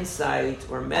or insight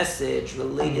or message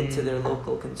related to their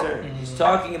local concern. He's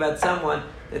talking about someone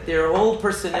that their whole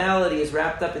personality is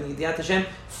wrapped up in Yidiyat Hashem,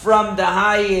 from the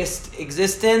highest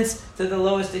existence to the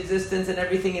lowest existence and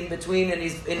everything in between, and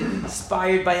he's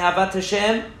inspired by Ahavat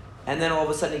Hashem, and then all of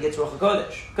a sudden he gets Ruach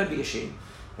HaKodesh. Could be a Shin,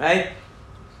 right?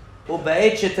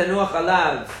 ובעת שתנוח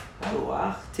עליו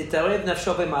הרוח, תתערב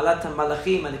נפשו במעלת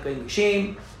המלאכים הנקראים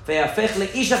אישים, ויהפך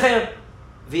לאיש אחר,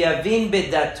 ויבין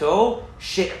בדתו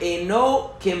שאינו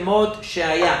כמות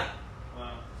שהיה.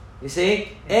 You see?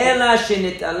 אלא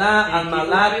שנתעלה על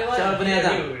מעלת שאר בני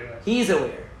אדם. He's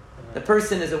aware. The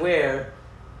person is aware.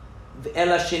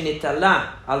 אלא שנתעלה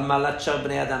על מעלת שאר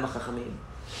בני אדם החכמים.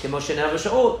 כמו שנאמר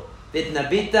בשאול.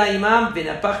 והתנבאת עמם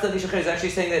ונפחת לאיש אחר. It's actually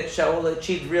saying that Shaul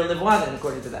achieved real nevuah then,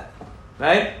 according to that.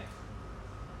 Right?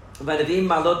 והנביאים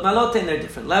מעלות מעלות, and there are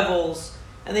different levels.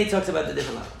 And then he talks about the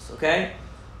different levels. Okay?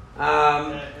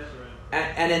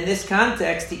 And in this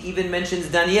context, he even mentions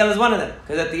Daniel as one of them.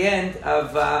 Because at the end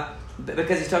of,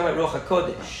 because he's talking about Ruach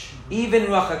HaKodesh. Even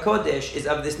Ruach HaKodesh is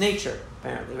of this nature,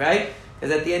 apparently, right?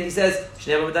 Because at the end he says,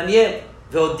 Shnei Daniel,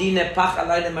 Ve'odi nepach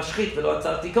alai lemashchit ve'lo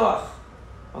atzarti koach.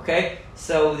 Okay?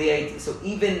 So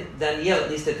even Daniel, at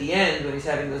least at the end, when he's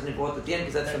having those nivuot at the end,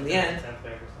 because that's from the end.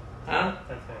 Huh?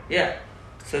 Yeah.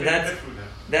 So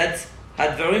that's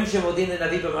הדברים שמודים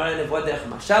לנביא במראה הנבואה דרך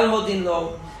משל מודים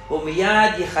לו,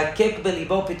 ומיד יחקק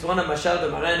בליבו פתרון המשל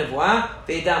במראה הנבואה,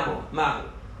 וידע מהו.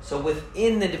 So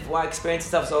within the nevuah experience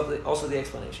itself is also the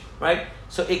explanation, right?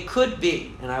 So it could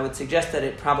be, and I would suggest that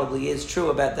it probably is true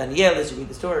about Daniel as you read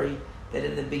the story, that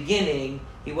in the beginning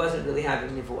he wasn't really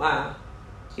having nevuah,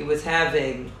 he was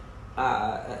having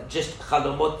just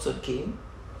chalomot tzodkim,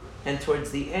 and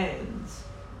towards the end,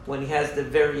 when he has the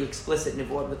very explicit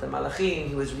nivuot with the malachim,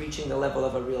 he was reaching the level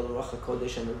of a real Ruach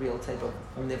HaKodesh and a real type of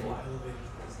nivuah.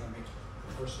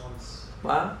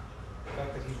 What? The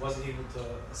fact that he wasn't able to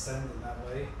ascend in that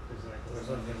way.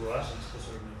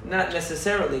 Not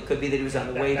necessarily. It could be that he was on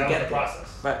the way to get there.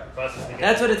 Process. Right. Process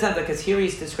That's what it sounds like, because here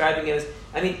he's describing it as,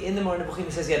 I mean, in the Moreh Nevuchim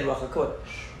he says he had Ruach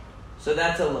HaKodesh. So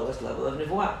that's the lowest level of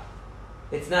nivuah.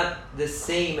 It's not the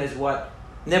same as what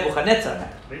Nebuchadnezzar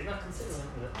had. But he's not considered.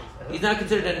 He's not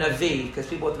considered a Navi, because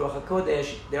people with Ruach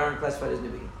HaKodesh, they aren't classified as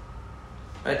Navi.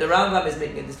 Right? The Rambam is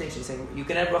making a distinction. He's saying you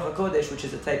can have Ruach HaKodesh, which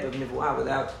is a type of Nivuah,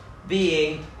 without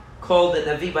being called a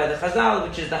Navi by the Chazal,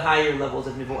 which is the higher levels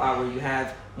of Nivuah, where you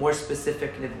have more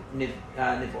specific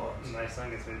Nivuahs. My son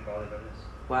gets really bothered by this.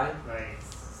 Why?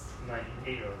 My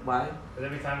 8-year-old. Why? But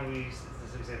every time we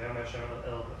say V'am Hashem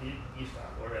El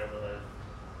Yiftach or El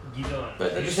Gidon.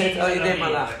 But you say Al Yidei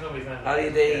Malach, Al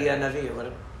Yidei Navi or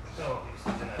whatever. No, he's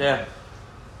not. Yeah.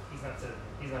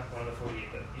 He's not one of the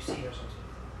 48, but you see Hashem.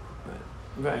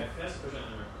 Right. That's a question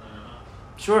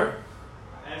Sure.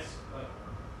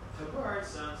 Tabar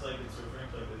sounds like it's referring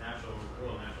to like the natural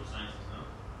world, natural sciences, no?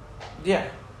 Yeah.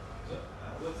 So,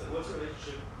 what's the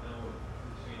relationship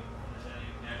between understanding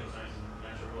natural sciences and the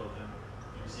natural world and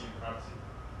receiving prophecy?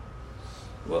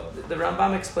 Well, the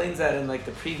Rambam explains that in like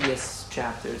the previous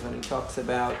chapters when he talks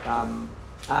about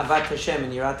Ahavat Hashem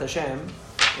and Yirat Hashem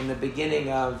in the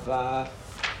beginning of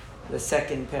the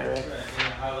second parak.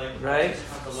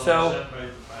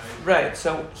 Right?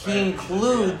 So he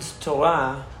includes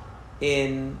Torah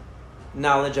in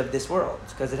knowledge of this world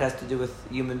because it has to do with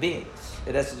human beings.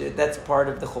 It has to do. That's part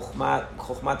of the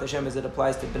Chokhmat Hashem as it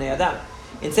applies to Bnei Adam.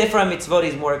 In Sefer HaMitzvot,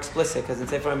 he's more explicit because in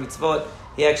Sefer HaMitzvot,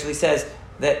 he actually says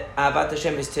that Ahavat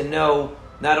Hashem is to know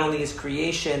not only his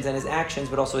creations and his actions,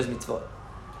 but also his mitzvot.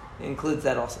 It includes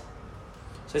that also.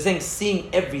 So he's saying seeing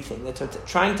everything,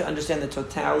 trying to understand the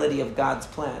totality of God's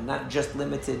plan, not just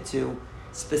limited to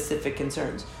specific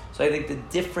concerns. So I think the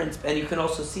difference, and you can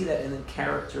also see that in the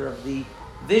character of the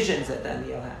visions that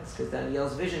Daniel has, because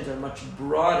Daniel's visions are much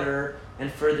broader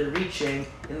and further reaching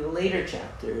in the later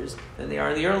chapters than they are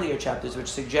in the earlier chapters, which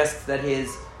suggests that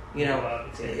his,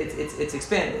 it's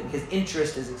expanding. His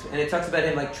interest is expanding. And it talks about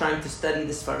him like trying to study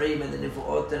the Sfarim and the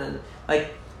Nivuot, and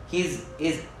like his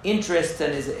interest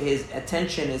and his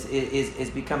attention is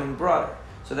becoming broader.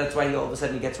 So that's why all of a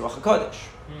sudden he gets Ruach HaKodesh,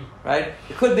 right?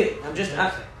 It could be.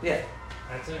 Yeah.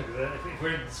 That's it. If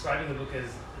we're describing the book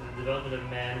as the development of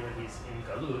man when he's in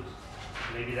Galut,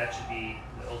 maybe that should be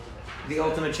the ultimate. The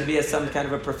ultimate should be as some kind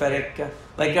of a prophetic,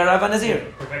 like Rav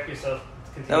Nazir. Perfect yourself.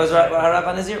 That was what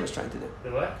Rav Nazir was trying to do.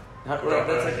 The what? That's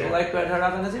like what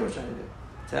Rav Nazir was trying to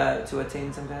do, to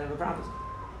attain some kind of a prophecy.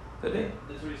 Could be.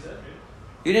 That's what he said, right?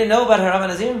 You didn't know about Rav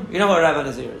Nazir? You know what Rav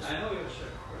Nazir is? I know, sure.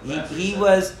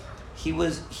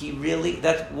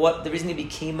 That's what the reason he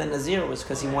became a Nazir was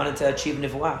because he wanted to achieve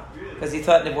Nivuah. Because he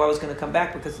thought Nivuah was going to come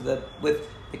back because with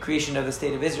the creation of the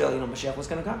state of Israel, Mashiach was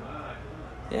going to come.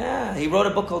 Yeah, he wrote a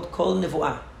book called Kol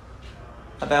Nivuah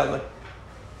about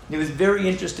he was very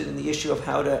interested in the issue of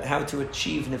how to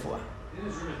achieve Nivuah.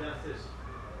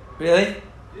 Really?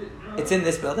 It's in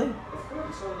this building? Of course,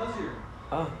 it's all Nazir.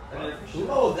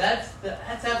 Oh, that's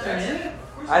after him?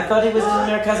 I thought he was in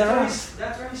Merkaz HaRav.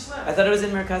 That's where he slept. I thought it was in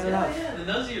Merkaz HaRav. Yeah, the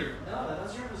Nazir. No, the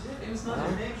Nazir was him. It was Nazir.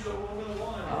 His name showed over the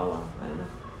wall. Oh, well, I don't know.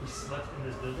 He slept in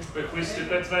this building? But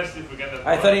that's nice if we get that.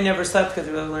 I thought he never slept because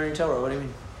he was learning Torah. What do you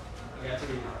mean?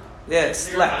 Yeah,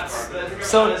 slept.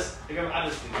 So,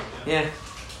 yeah.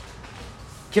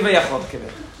 Kiva Yachol, Kiva.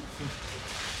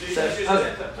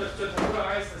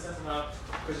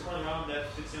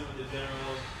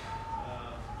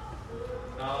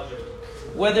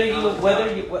 Whether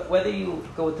you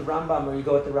go with the Rambam or you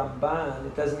go with the Ramban,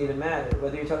 it doesn't even matter.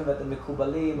 Whether you're talking about the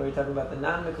Mekubalim or you're talking about the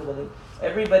non-Mekubalim,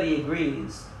 everybody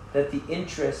agrees that the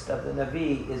interest of the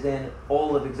Navi is in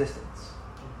all of existence.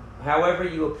 However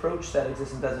you approach that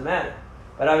existence doesn't matter.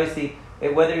 But obviously,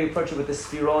 whether you approach it with the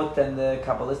Sfirot and the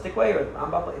Kabbalistic way or the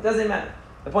Rambam, it doesn't matter.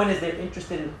 The point is they're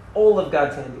interested in all of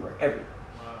God's handiwork, everything.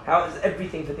 How does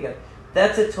everything fit together?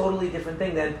 That's a totally different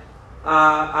thing than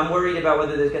I'm worried about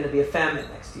whether there's going to be a famine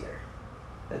next year.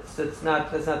 That's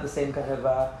not the same kind of.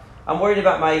 I'm worried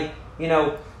about my,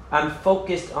 I'm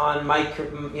focused on my,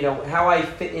 how I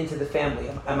fit into the family.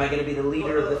 Am I going to be the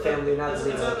leader of the family or not the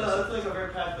leader? That's like a very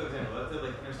practical example. That's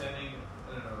like understanding.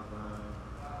 I don't know,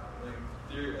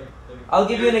 theory. I'll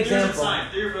give you an example.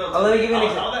 Let me give you an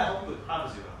example. How that help with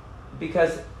prophecy though?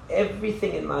 Because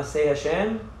everything in Maaseh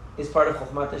Hashem is part of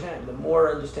Chokhmat Hashem. The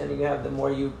more understanding you have,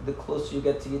 the closer you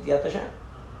get to Yediat Hashem.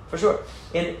 For sure.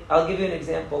 And I'll give you an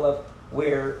example of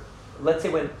where, let's say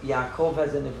when Yaakov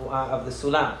has a nevuah of the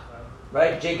Sulam,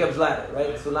 right? Jacob's ladder,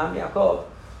 right? Sulam Yaakov.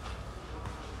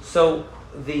 So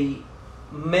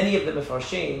many of the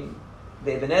Mefarshim,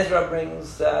 the Ibn Ezra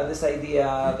brings this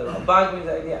idea, the Rambam brings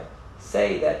the idea,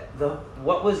 say that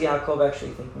what was Yaakov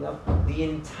actually thinking of? The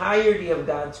entirety of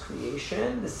God's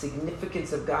creation, the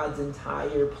significance of God's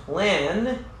entire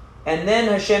plan, and then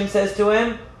Hashem says to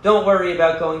him, don't worry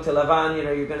about going to Lavan,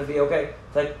 you're going to be okay.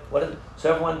 It's like,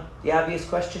 so everyone, the obvious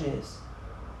question is,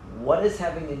 what is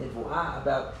having a nevuah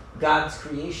about God's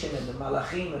creation and the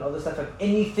malachim and all this stuff have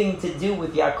anything to do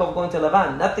with Yaakov going to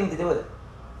Lavan? Nothing to do with it.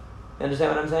 You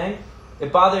understand what I'm saying?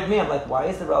 It bothered me. I'm like, why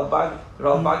is the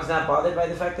Ralbag's not bothered by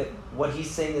the fact that what he's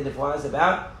saying the nevuah is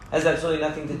about has absolutely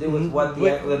nothing to do with what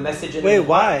the message in the nevuah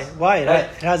why? is. Why? Right?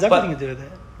 It has everything to do with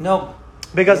it. No.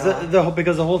 Because the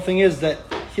whole thing is that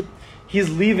he's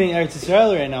leaving Eretz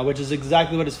Yisrael right now, which is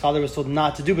exactly what his father was told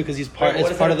not to do because it's part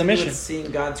of the mission.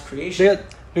 Seeing God's creation.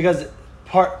 Because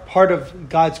part of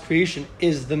God's creation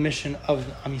is the mission of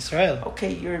Am Yisrael.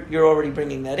 Okay, you're already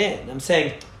bringing that in. I'm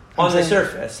saying on the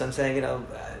surface. I'm saying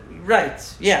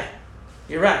right. Yeah,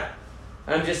 you're right.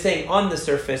 I'm just saying on the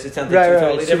surface it sounds like two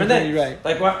totally different things. Right.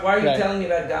 Like why are you telling me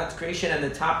about God's creation and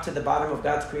the top to the bottom of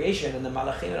God's creation and the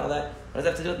malachim and all that? What does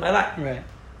that have to do with my life?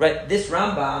 Right. This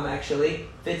Rambam actually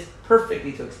fits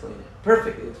perfectly to explain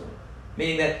it.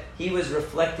 Meaning that he was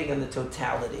reflecting on the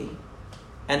totality,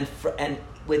 and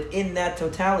within that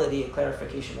totality, a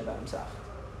clarification about himself.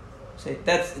 So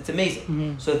it's amazing.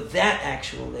 Mm-hmm. So that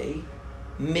actually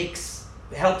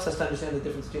helps us to understand the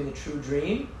difference between the true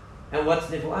dream and what's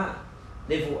Nivu'ah.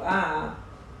 Nivu'ah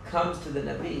comes to the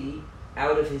Nabi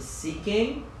out of his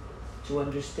seeking to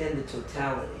understand the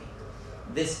totality.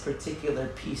 This particular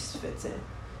piece fits in.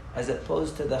 As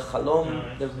opposed to the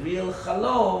Chalom, the real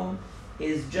Chalom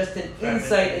is just an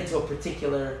insight into a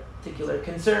particular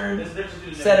concern,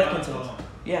 set of concerns.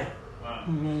 Yeah. Wow.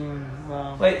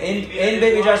 Wow. Wait, in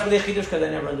Baby Josh B'li Chidush, because I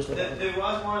never understood that. There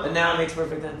was more. But now it makes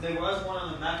perfect sense. There was one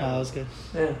on the macro. Oh, that was good.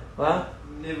 Yeah. What?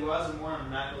 There was more on the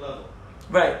macro level.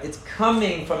 Right. It's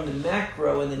coming from the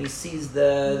macro, and then he sees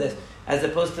this, as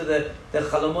opposed to the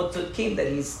Chalomot Tzudkim, that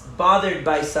he's bothered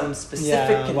by some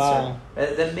specific concern. Wow.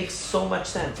 That makes so much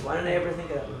sense. Why didn't I ever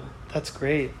think of that? That's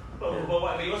great. But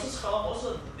Yosef's Chalam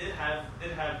also did have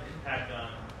impact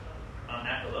on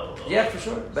macro level. Though. Yeah, for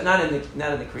sure, but not in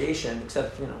the creation,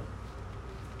 except in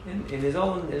his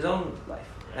own life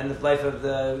and the life of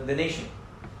the nation,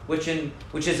 which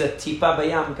is a tipa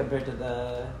bayam compared to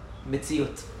the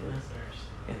mitziut.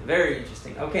 Yeah, very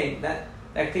interesting. Okay, that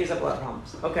clears up a lot of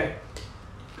problems. Okay.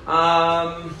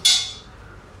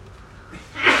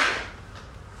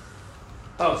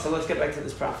 So let's get back to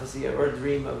this prophecy or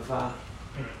dream of.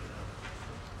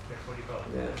 What do you call it?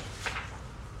 Yeah.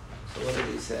 So what did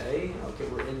he say? Okay,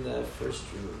 we're in the first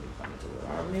dream of the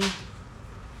Where are we?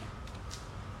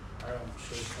 I'm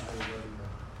sure it's not how you're writing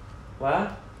that. What?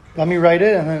 Let me write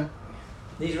it and then.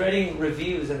 He's writing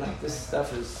reviews and this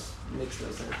stuff makes no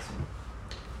sense.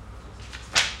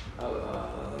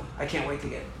 I can't wait to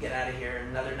get out of here.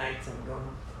 Another night and go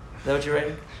home. Is that what you're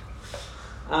writing?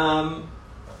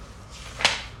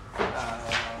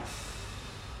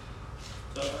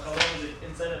 So how long is it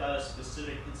inside about a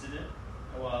specific incident,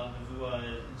 while Nevuah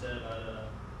is inside about a...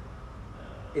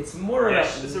 It's more about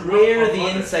where the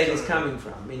insight is coming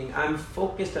from. Meaning, I'm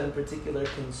focused on particular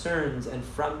concerns, and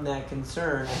from that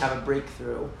concern, I have a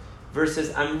breakthrough.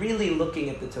 Versus, I'm really looking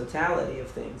at the totality of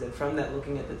things, and from that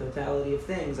looking at the totality of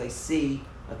things, I see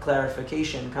a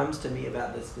clarification comes to me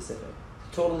about this specific.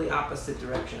 Totally opposite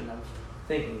direction of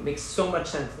thinking. It makes so much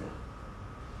sense now.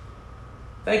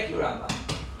 Thank you, Rabbi.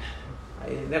 I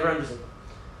never understood.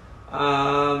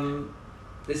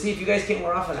 To see if you guys came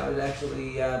more often, I would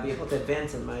actually be able to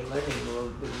advance in my learning a little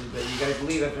bit. But you guys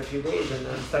leave after a few days and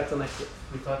then start till next year.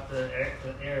 We thought the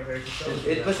air very good.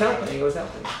 It was helping. It was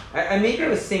helping. I maybe it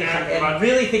was seeing Chaim. I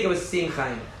really think it was seeing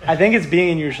Chaim. I think it's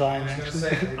being in Yerushalayim, I was actually. going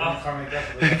to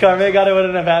say, If Carmel got it,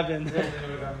 wouldn't have happened.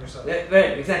 Yeah,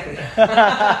 right, exactly.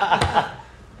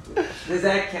 Does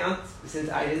that count since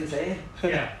I didn't say it?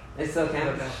 Yeah. It still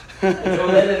counts.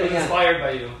 It's inspired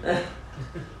by you.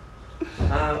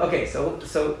 Okay, so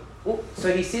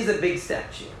he sees a big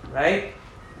statue, right?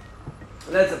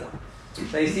 That's the point.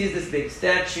 So he sees this big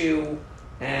statue,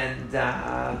 and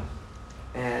second.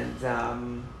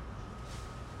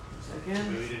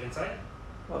 We read it inside.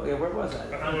 Oh yeah, where was I?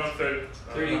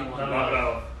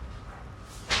 31.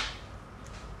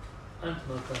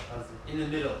 In the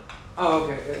middle. Oh,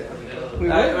 okay.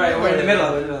 Right, we're in the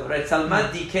middle. Right,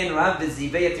 Salmat Diken Rav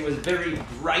V'Ziveyat. It was very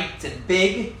bright and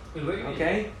big.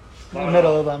 Okay. In the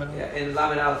middle of Lamed. Yeah, in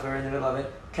Lamed Aleph, we're in the middle of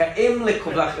it. Ka'im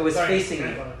lekuvach. It was facing you.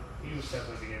 You said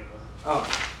it again. Oh,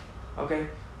 okay.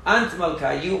 Ant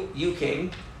Malka, you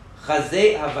came.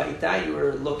 Chazei Havaita, you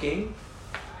were looking.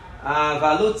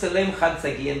 Valut Tzelem Chad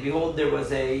Sagi, and behold, there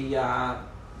was a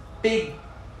big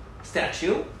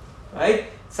statue, right?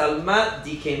 Salmat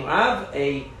Diken Rav,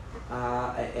 a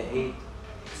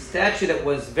statue that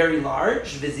was very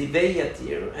large, V'Zivei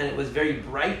Yatir, and it was very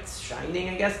bright, shining,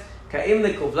 I guess. Ka'im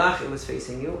lekovlach, it was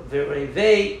facing you.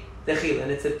 V'Revei Dechil,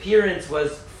 and its appearance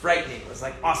was frightening. It was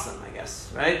like awesome, I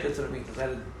guess, right? That's what it means. It had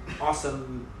an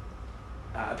awesome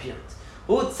appearance.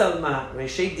 U'tzalma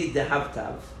Reshedi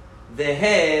Dehavtav, the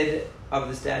head of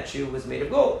the statue was made of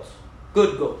gold,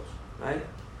 good gold, right?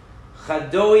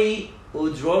 Chadoi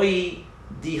Udroi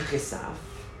Di Chesaf,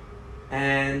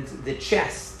 and the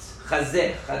chest,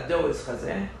 Chazeh, Chado is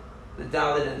Chazeh, the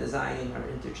Dalet and the Zayin are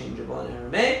interchangeable in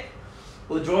Aramaic.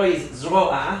 Udroi is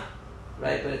Zroa,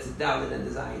 right, but it's a Dalet and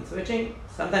the Zayin switching.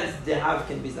 Sometimes Dehav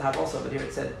can be Zahav also, but here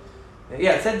it said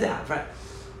Dehav, right?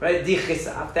 Right, Di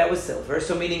Chesaf, that was silver,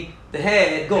 so meaning the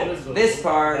head, gold, this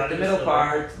part, the middle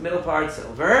part,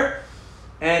 silver,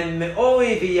 and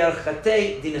Me'oi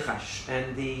V'Yarchatei Di Nechash,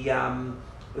 and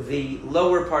the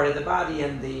lower part of the body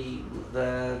and the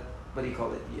what do you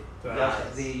call it? The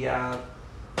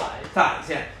thighs,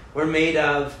 yeah, were made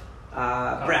of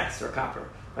brass or copper,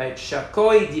 right?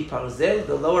 Shakoi di parzel,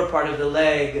 the lower part of the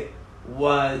leg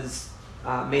was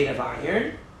made of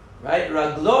iron, right?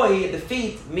 Ragloi, the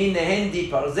feet, minehen di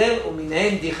parzel u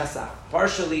minehen di chasaf,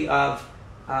 partially of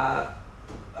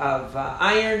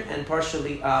iron and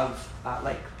partially of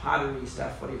like pottery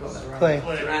stuff. What do you call that? Clay.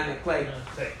 Ceramic clay.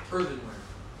 Earthenware.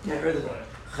 Yeah, earthenware.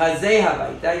 Chazei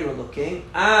Havaita, you were looking.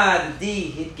 Ad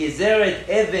di hitgezeret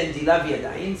even di lav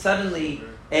yadayin. Suddenly,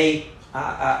 a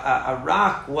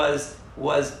rock was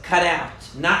cut out,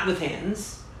 not with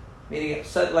hands, meaning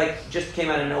it like just came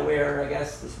out of nowhere. I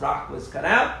guess this rock was cut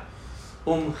out.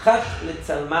 Umchat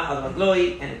litzalma al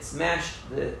ragloi, and it smashed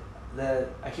the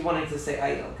I keep wanting to say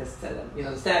idol because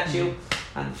the statue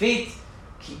on the feet.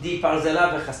 Di parzela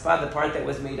v'chaspa, the part that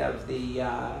was made of the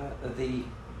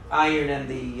iron and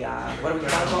the what do we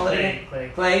call it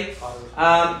again? Clay.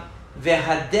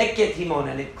 V'hadeket himon,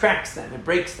 and it cracks them, it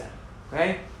breaks them,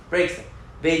 right? Breaks them.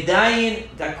 V'dayin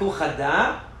daku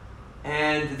chada,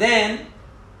 and then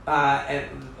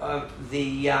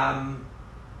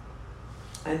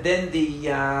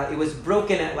it was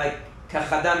broken at like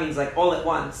kachada means like all at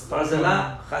once.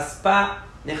 Parzela, chaspa,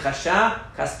 nechasha,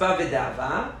 chaspa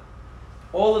v'dava.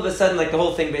 All of a sudden, like the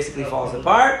whole thing basically falls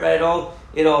apart, right?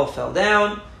 It all fell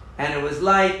down, and it was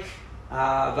like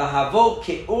v'havo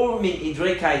ke'ur min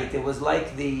idrei kayit. It was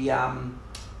like the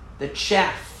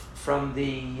chaff from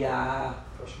the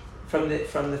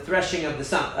threshing of the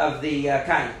sun of the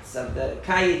kites. Of the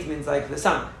kayit means like the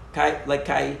sun, like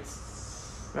kites,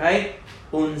 right?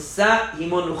 Unsa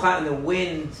himonucha, and the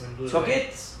wind took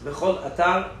it. V'chol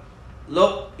atar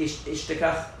lo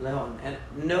ishtekach lehon, and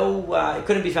it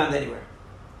couldn't be found anywhere.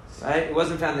 Right? It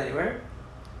wasn't found anywhere.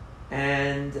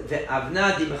 And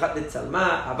ve'avna di mechat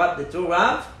litzalma abat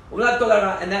leturav u'lat kol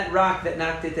hara, and that rock that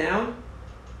knocked it down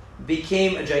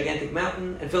became a gigantic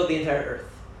mountain and filled the entire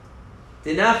earth.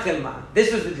 Dinachelma.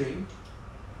 This was the dream.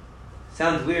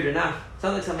 Sounds weird enough.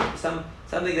 Sounds like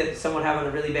something that someone have on a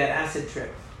really bad acid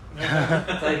trip.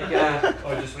 It's like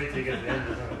or just wait till you get to the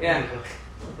end.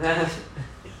 Yeah.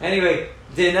 Anyway,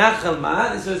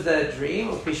 Dinachelma, this was the dream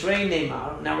of Pishrei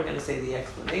Neymar. Now we're going to say the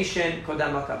explanation.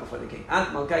 Kodam Malka, before the king.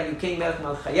 Ant Malka, you king Melech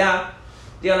Malchaya,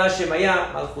 Di'ala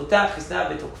Shemaya, Malchuta, Chisna,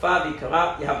 Betukfa,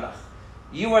 Vikara, Yahavlach.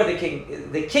 You are the king,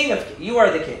 you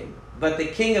are the king, but the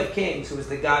king of kings, who is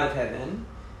the God of heaven,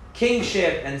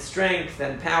 kingship and strength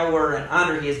and power and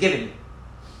honor he has given you.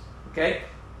 Okay?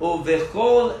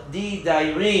 Uvechol di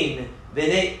dairin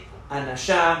b'nei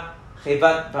anasha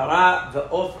chevat bara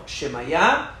ve'ov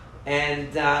shemaya,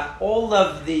 and all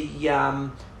of the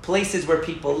places where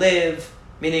people live,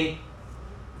 meaning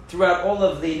throughout all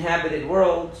of the inhabited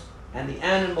world, and the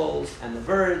animals and the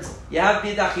birds, Yahav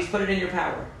bidach, he's put it in your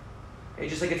power. Okay,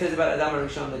 just like it says about Adam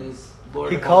HaRishon that he's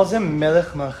Lord. He calls him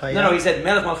Melech Malchaya. No, he said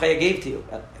Melech Malchaya gave to you.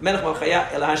 Melech Malchaya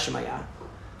Elah Shemaya.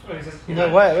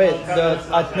 No, wait. The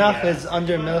Atnach is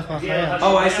under Melech Malchaya.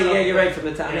 Oh, I see. Yeah, you're right. From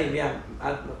the Ta'anim, yeah.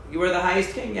 You were the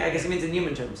highest king. Yeah, I guess it means in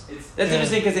human terms. That's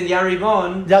interesting because in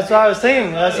Yaribon. That's what I was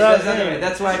saying.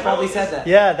 That's why I probably said that.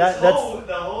 Yeah, that's. The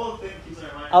whole thing keeps in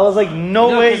our mind. I was like,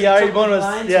 no way Yaribon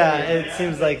was. Yeah, lines, it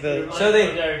seems like the.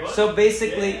 So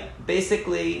basically,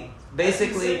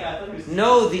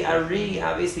 no, the Ari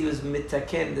obviously was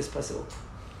mitaken this pasuk.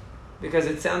 Because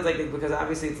it sounds like because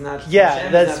obviously it's not. Yeah,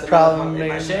 Hashem, that's the problem.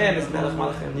 Hashem is Melech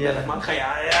Malchim. Melech Malchaya.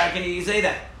 How can you say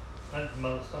that?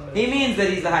 He means that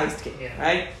he's the highest king,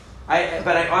 right?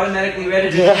 But I automatically read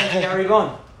it as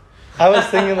Yaribon. I was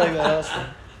thinking like that also.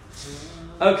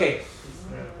 Okay.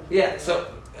 Yeah. So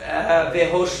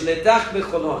vehoshletach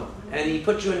b'cholon, and he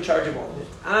put you in charge of all of it.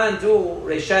 Andu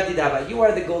reishadi dava. You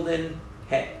are the golden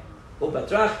head.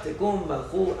 Ubatrach tekum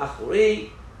malchu achuri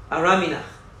araminach.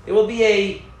 It will be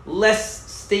a less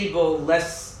stable,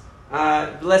 less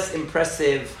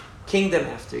impressive kingdom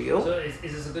after you. So is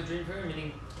this a good dream for him?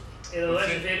 Meaning it'll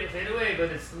fade away,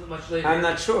 but it's much later. I'm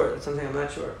not sure. That's something I'm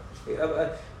not sure. There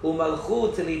will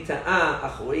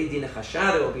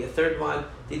be a third one.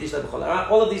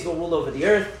 All of these will rule over the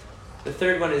earth. The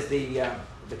third one is the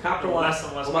copper one. This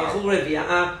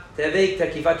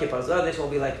will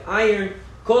be like iron.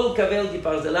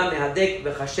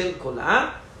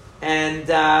 And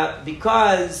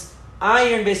because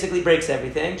iron basically breaks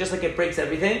everything, just like it breaks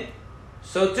everything,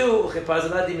 so too,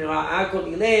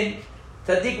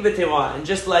 and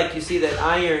just like you see that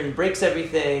iron breaks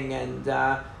everything, and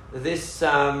this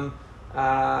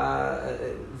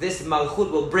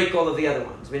malchut will break all of the other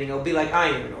ones, meaning it'll be like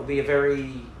iron,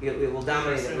 it will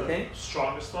dominate everything.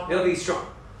 Strongest one? It'll be strong.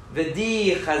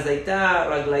 V'di chazayta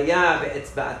raglaya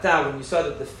ve'etzba'ata, when you saw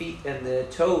that the feet and the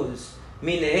toes,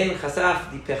 minehen chasaf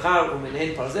di pechar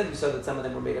u'minehen parzet, you saw that some of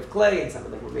them were made of clay and some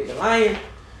of them were made of iron.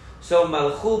 So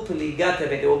malchut peligata,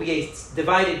 there will be a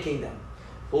divided kingdom.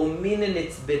 U'minen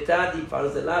etzbeta di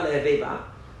parzela leheveba,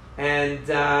 and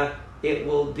it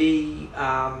will be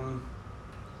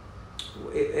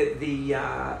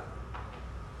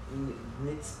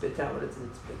nitzbeta. What is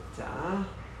nitzbeta?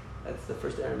 That's the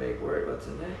first Aramaic word. What's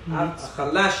in there?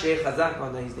 Chalash chazak.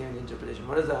 Oh no, he's there in the interpretation.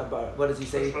 What is that about? What does he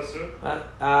say? Betzvot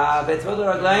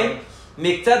raglaim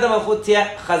miktzat malchut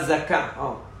tia chazaka.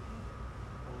 Oh,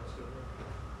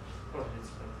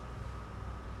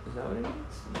 is that what it means?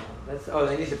 No,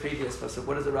 I need the previous pasuk.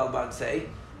 What does the Ralbag say?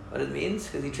 What it means?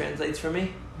 Because he translates for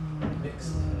me.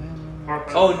 mixed.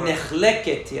 Oh,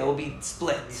 nechleket. Yeah, will be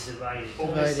split.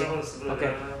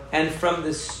 Okay. And from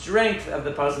the strength of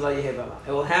the parzela yehevama,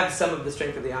 it will have some of the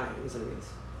strength of the iron. Is what it means.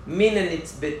 Mina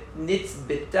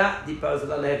nitzbeta di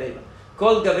parzela lehevema.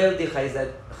 Kol gavel di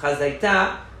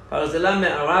chazaita parzela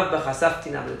me'arav b'chasaf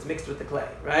tina. But it's mixed with the clay,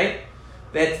 right?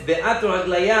 והצבעת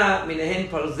רגליה מנהן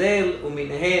פרזל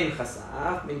ומנהן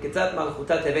חשף, מן קצת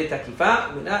מלכותה תווה תקיפה,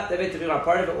 ומנה תווה תבירה.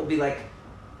 Part of it will be like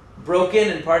broken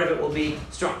and part of it will be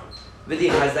strong.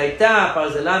 ודחזייתה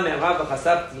פרזלה מערב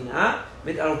וחשף תינה,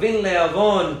 מתערבין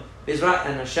לעוון בזרעת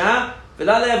אנשה,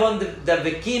 ולא לעוון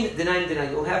דבקין דניים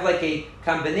דניים. You'll have like a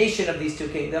combination of these two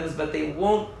kingdoms, but they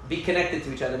won't be connected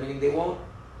to each other, meaning they won't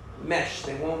mesh,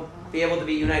 they won't be able to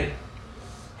be united.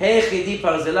 Just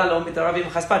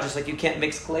like you can't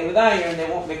mix clay with iron, they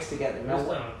won't mix together. No.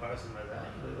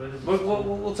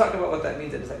 We'll talk about what that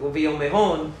means in a second.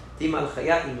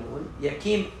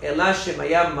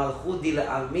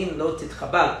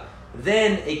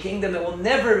 Then a kingdom that will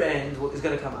never end is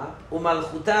going to come up. One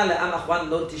that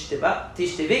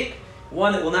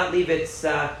will not leave its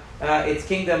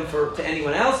kingdom to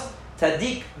anyone else.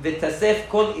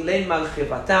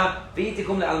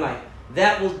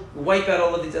 That will wipe out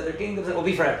all of these other kingdoms and it will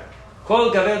be forever.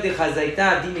 Just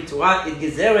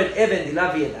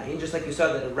like you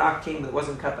saw that a rock king that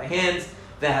wasn't cut by hands.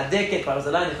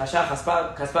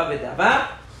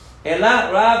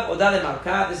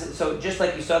 So just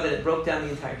like you saw that it broke down the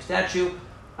entire statue,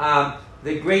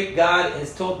 the great God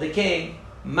has told the king,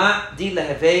 now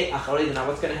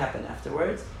what's going to happen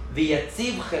afterwards?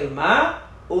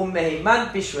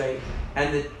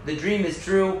 And the dream is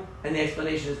true and the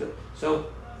explanation is good. So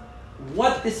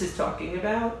what this is talking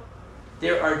about,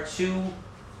 there are two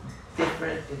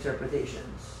different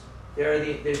interpretations. There's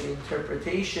the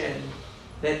interpretation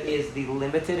that is the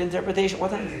limited interpretation. What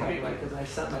time is it? Because I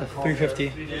sent my call.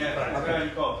 3:50. Yeah,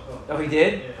 okay. Oh, he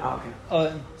did? Yeah. Oh, okay.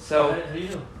 How do you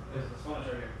know?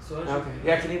 Okay.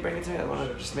 Yeah, can you bring it to me? I want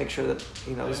to just make sure that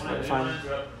he knows where to find it.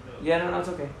 Yeah, no, it's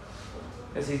okay.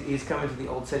 Because he's coming to the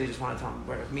old city, just want to tell him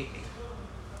where to meet me.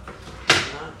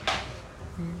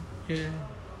 Yeah.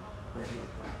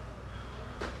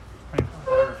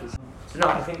 No,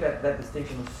 I think that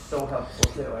distinction was so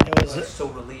helpful too. I was so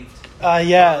relieved.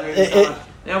 Yeah.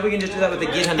 Now we can just do that with the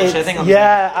Gid HaNasheh thing.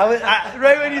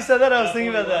 Right when you said that, I was thinking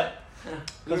about that.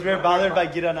 Because we were bothered by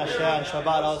Gid HaNasheh on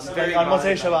Shabbat. On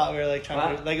Motzei Shabbat, we were like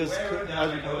trying to, like it was.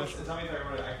 Tell me if I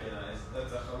wrote it accurately.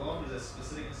 That's a halom is a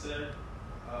specific considered.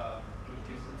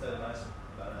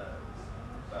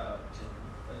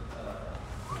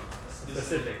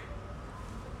 Specific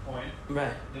point.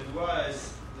 Right. Nevuah is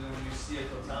when you see a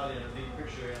totality and a big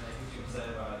picture, and I think you can say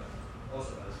about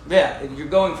also about. Yeah, you're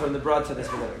going from the broad to the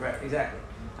specific. Right. Exactly.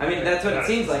 I mean, that's what it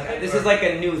seems like. This is like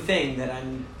a new thing that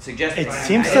I'm suggesting. It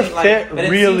seems to fit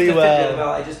really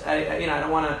well. I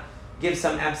don't want to give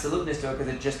some absoluteness to it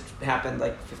because it just happened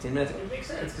like 15 minutes ago. It makes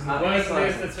sense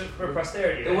because that's for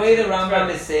posterity. The way the Rambam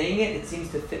is saying it seems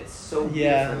to fit so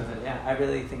beautifully. Yeah, I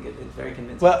really think it's very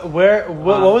convincing. What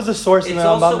was the source in the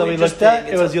Rambam that we looked at?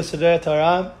 It was Yesodei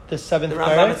Torah, the seventh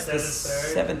parak. It's the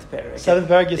seventh parak. Seventh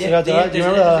parak, Yesodei Torah. Do you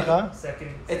remember the halakha?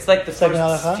 It's like the second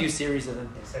first halakha? few series of them.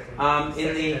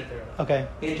 Okay,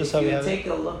 if you take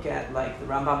a look at like the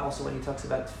Rambam also when he talks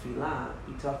about tefillah,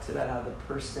 he talks about how the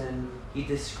person, he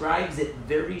describes it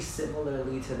very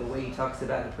similarly to the way he talks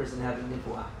about a person having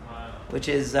nivuah, which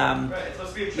is right, it's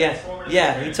supposed to be a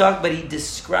transformative but he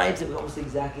describes it with almost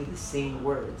exactly the same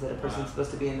words that a person's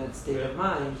supposed to be in that state of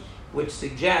mind, which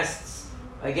suggests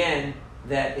again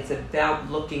that it's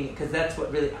about looking, because that's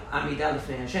what really Amidah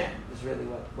Lifnei Hashem is really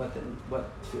what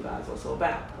tefillah is also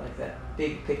about. Like that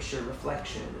big picture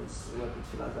reflection is what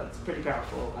tefillah is about. It's a pretty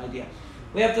powerful idea.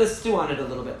 We have to stew on it a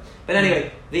little bit. But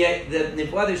anyway, the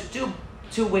Nibuah, there's two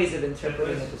ways of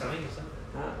interpreting it.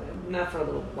 Not for a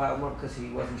little while more because he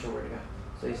wasn't sure where to go.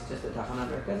 So he's just at Tachana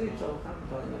Merkazi, so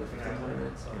probably another 15-20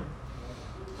 minutes.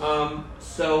 Yeah.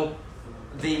 So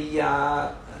the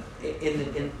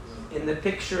in the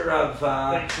picture of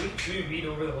should we read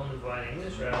over the whole Nevuah in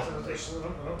English, or else?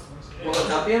 Will it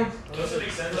help you? Does it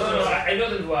make sense? No, I know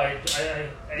the Nevuah.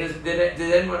 Did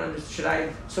anyone understand? Should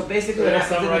I? So basically, what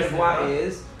happens in the Nevuah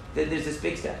is that there's this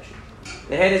big statue.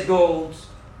 The head is gold,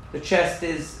 the chest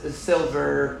is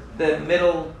silver, the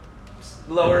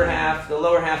lower half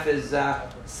is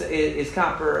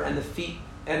copper, and the feet,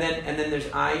 and then there's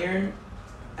iron,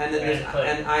 and then there's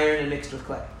iron and mixed with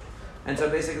clay. And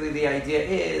so basically the idea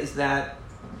is that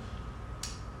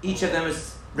each of them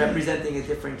is representing a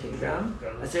different kingdom,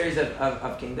 a series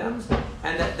of kingdoms,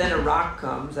 and then a rock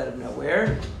comes out of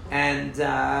nowhere, and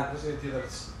There's the idea that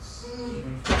it's not made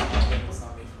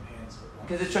from hands, but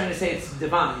because it's trying to say it's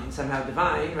divine, somehow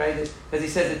divine, right? Because he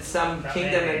says it's some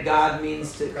kingdom that God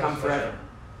means to come forever.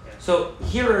 So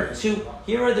here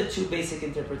are the two basic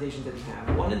interpretations that we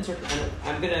have. One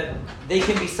they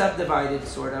can be subdivided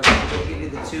sort of. I'm going to give you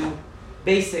the two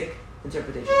basic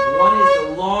interpretations. One is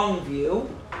the long view,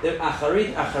 the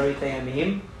Acharit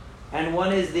Hayamim, and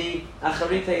one is the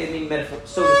Acharit Hayamim metaphor,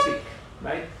 so to speak,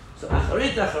 right? So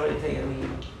Acharit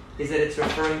Hayamim is that it's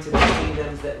referring to the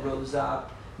kingdoms that rose up,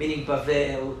 meaning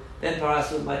Bavel, then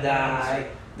Parasul Madai,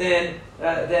 then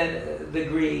the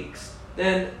Greeks,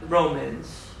 then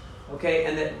Romans. Okay,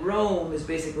 and that Rome is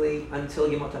basically until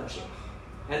Yemot HaMashiach,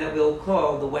 and that we'll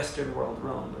call the Western world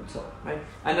Rome and so on, right?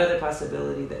 Another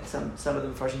possibility that some of the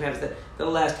Mepharshim have is that the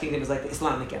last kingdom is like the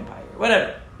Islamic Empire,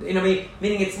 whatever. You know what I mean?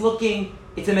 Meaning it's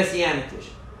a messianic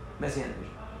vision.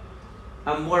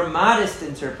 A more modest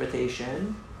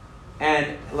interpretation,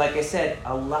 and like I said,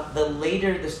 the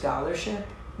later the scholarship,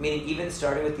 meaning even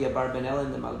starting with the Abarbanel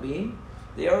and the Malbim,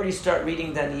 they already start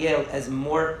reading Daniel as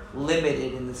more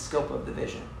limited in the scope of the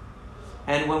vision.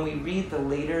 And when we read the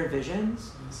later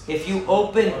visions, if you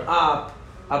open up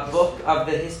a book of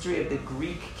the history of the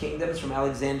Greek kingdoms from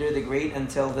Alexander the Great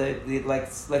until the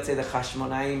let's say the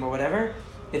Hashmonaim or whatever,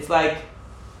 it's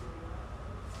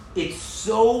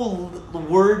so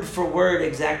word for word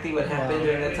exactly what happened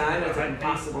during that time. It's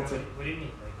impossible to. What do you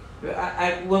mean?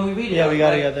 When we read it, we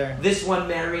gotta get there. This one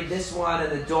married this one,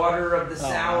 and the daughter of the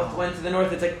south went to the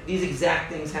north. It's like these exact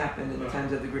things happened in the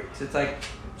times of the Greeks. It's like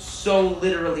so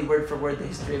literally word for word the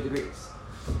history of the Greeks.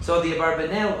 So the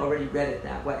Abarbanel already read it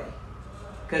that way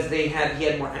because he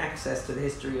had more access to the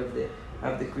history of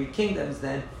the Greek kingdoms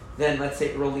than let's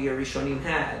say earlier Rishonim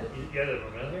had. You have the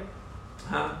Abarbanel here?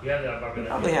 Huh? You have the Abarbanel? We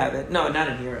probably have it. No, not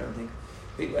in here. I don't think.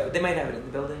 They might have it in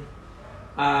the building.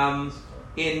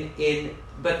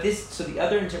 So the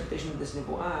other interpretation of this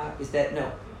Nebu'ah is that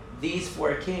no, these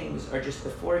four kings are just the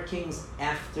four kings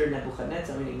after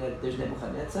Nebuchadnezzar, meaning that there's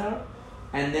Nebuchadnezzar,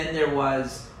 and then there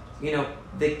was,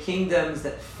 the kingdoms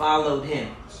that followed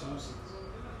him.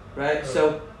 Right?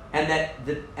 So,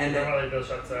 Belshazzar and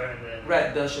then...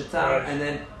 Right, Belshazzar, and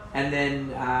then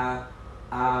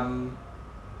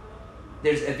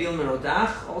there's Evil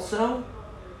Merodach also,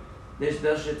 there's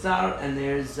Belshazzar, and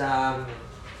there's,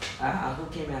 who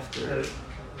came after?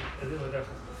 Evil Merodach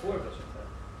was before Belshazzar.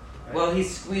 Right? Well, he's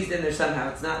squeezed in there somehow.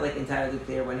 It's not like entirely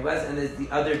clear when he was, and there's the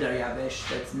other Daryavish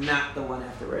that's not the one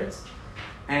afterwards,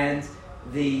 and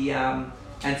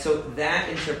so that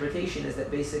interpretation is that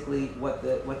basically what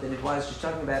the Nebuah is just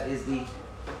talking about is the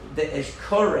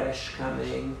Koresh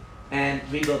coming and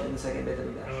rebuilding the second Beit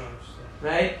HaMikdash,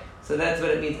 right? So that's what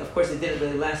it means. Of course, it didn't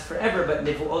really last forever, but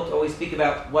Nebuot always speak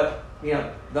about what the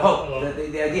hope,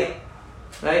 the ideal.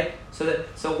 Right?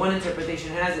 So one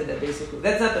interpretation has it that basically,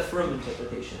 that's not the Frum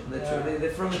interpretation. The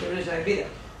Frum interpretation I beat it.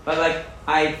 But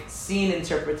I've seen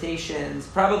interpretations,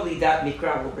 probably Dat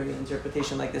Mikra will bring an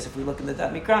interpretation like this if we look in the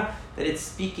Dat Mikra, that it's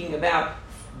speaking about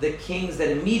the kings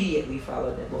that immediately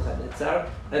followed Nebuchadnezzar,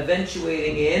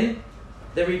 eventuating in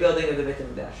the rebuilding of the Beit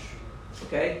HaMikdash.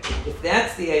 Okay? If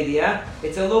that's the idea,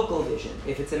 it's a local vision.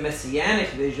 If it's a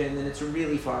messianic vision, then it's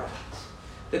really far out.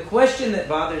 The question that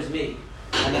bothers me,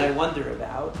 and that I wonder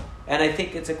about, and I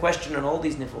think it's a question on all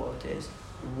these Nevuot is,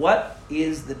 what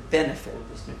is the benefit of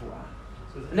this Nevuah?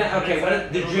 What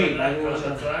is the dream?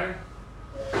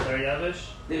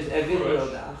 There's Evil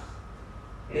Merodach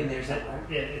in there somewhere.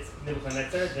 Yeah, it's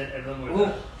Nebuchadnezzar, then Evil Merodach. Who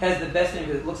has the best name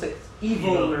because it looks like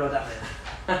Evil Merodach.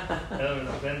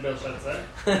 Then Belshazzar.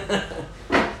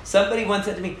 Somebody once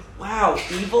said to me, wow,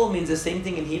 evil means the same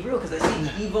thing in Hebrew? Because I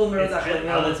see Evil Merodach,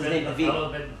 that's his name,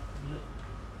 Evil.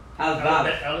 Aleph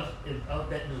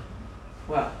Bet Nun.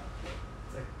 What?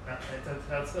 That's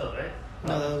how it's spelled, right?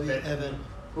 No, that would be Evan.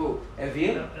 Who?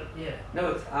 Evil? Yeah.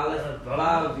 No, it's Aleph,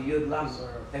 Vav, Yud, Lam.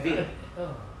 Evil.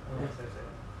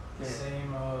 The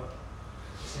same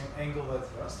angle that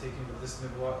us taking with this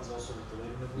Nebuah is also with the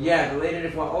later Nebuah? Yeah, the later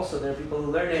Nebuah also. There are people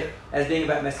who learn it as being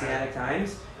about Messianic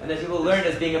times, and there are people who learn it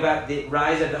as being about the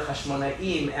rise of the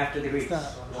Hashmonaim after the Greeks.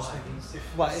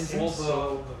 Why is it?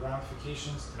 Also, the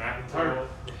ramifications,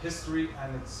 the history,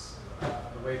 and it's the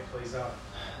way it plays out.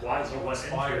 Why is he one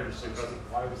inspired?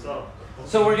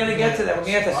 So we're going to get to that. We're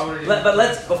going to get to that. But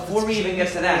let's, before we even get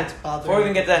to that,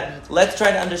 let's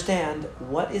try to understand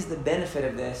what is the benefit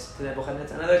of this to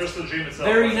Nebuchadnezzar. Just the dream itself.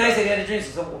 Very nice. I had a dream.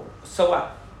 So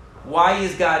what? Why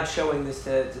is God showing this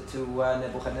to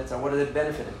Nebuchadnezzar? What does it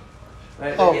benefit him?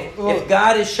 Right? If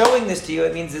God is showing this to you,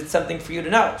 it means it's something for you to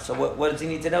know. So what does he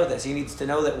need to know this? He needs to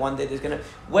know that one day there's going to...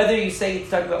 Whether you say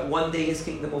it's talking about one day his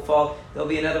kingdom will fall, there'll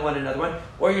be another one,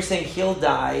 or you're saying he'll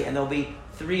die, and there'll be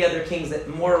 3 other kings that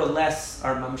more or less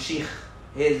are mamshich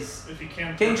his If you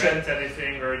can't kingship. prevent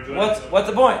anything or do What's anything. what's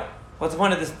the point? What's the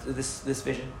point of this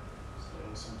vision?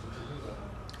 Something to do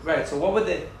that. Right. So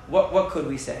what could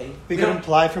we say? We don't- can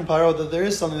imply from Paro that there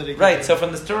is something that he can Right. do. So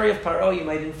from the story of Paro, you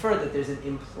might infer that there's an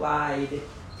implied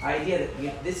idea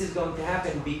that this is going to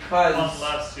happen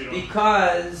Unless you don't.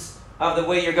 because of the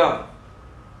way you're going.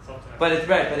 Sometimes. But it's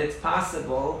right. But it's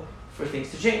possible for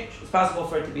things to change. It's possible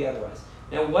for it to be otherwise.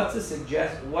 Now, what's the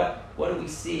what do we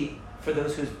see for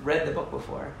those who've read the book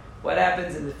before? What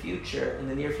happens in the future, in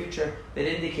the near future, that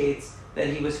indicates that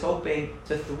he was hoping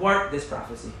to thwart this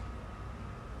prophecy,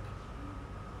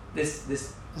 this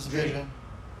This vision.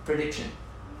 prediction?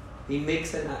 He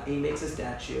makes a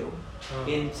statue Oh.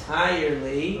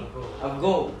 entirely Oh. of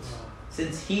gold.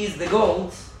 Since he's the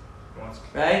gold, Once-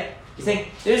 right? He's saying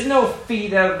there's no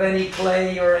feet of any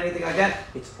clay or anything like that.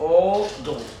 It's all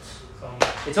gold.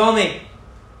 It's all me.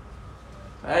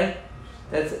 Right?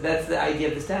 That's the idea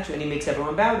of the statue, and he makes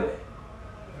everyone bow to it.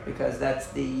 Because that's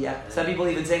the... some people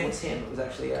even say it was him. It was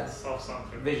actually a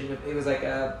Self-centered. vision. It was like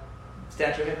a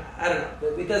statue of him. I don't know.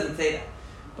 But it doesn't say that.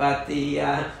 But the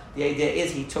idea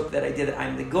is he took that idea that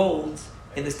I'm the gold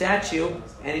in the statue,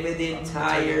 and he made the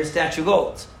entire statue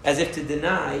gold. As if to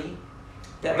deny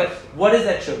that. But what does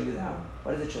that show you now?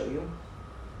 What does it show you?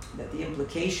 That the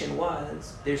implication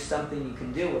was there's something you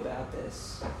can do about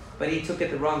this. But he took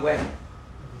it the wrong way.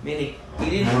 Meaning, he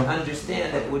didn't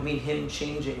understand that it would mean him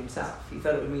changing himself. He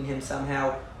thought it would mean him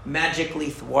somehow magically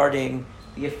thwarting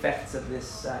the effects of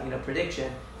this,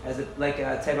 prediction as like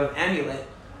a type of amulet.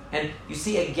 And you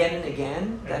see again and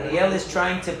again, Daniel is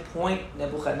trying to point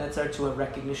Nebuchadnezzar to a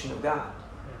recognition of God,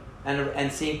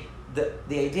 and see the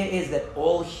idea is that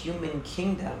all human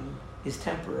kingdom is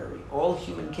temporary. All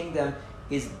human kingdom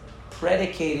is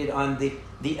predicated on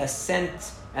the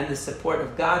ascent and the support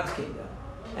of God's kingdom.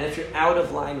 And if you're out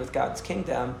of line with God's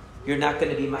kingdom, you're not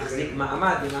going to be mahzik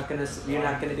ma'amad. You're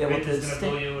not going to be able to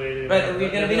stay. Right, you're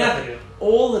going to be nothing.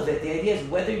 All of it. The idea is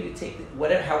whether you take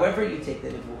however you take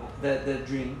the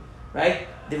dream, right?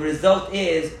 The result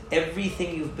is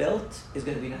everything you've built is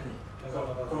going to be nothing.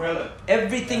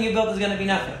 Everything you built is going to be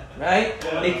nothing, right?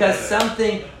 Because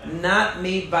something not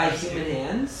made by human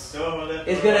hands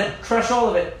is going to crush all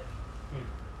of it,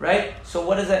 right? So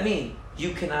what does that mean?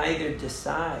 You can either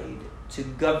decide to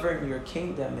govern your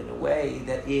kingdom in a way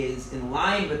that is in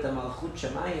line with the Malchut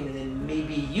Shamayim, and then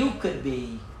maybe you could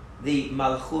be the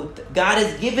Malchut. God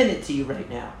has given it to you right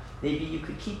now. Maybe you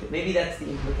could keep it. Maybe that's the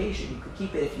implication. You could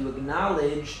keep it if you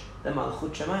acknowledge the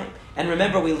Malchut Shamayim. And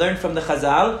remember, we learned from the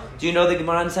Chazal. Do you know the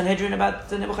Gemara in Sanhedrin about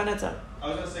the Nebuchadnezzar? I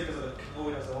was going to say because the king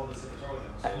always has to hold the Sefer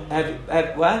Torah.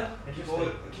 Have what? The king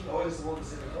always has to hold the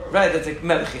Sefer Torah. Right, that's a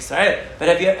Melchis, right? But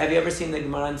have you ever seen the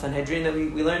Gemara in Sanhedrin? That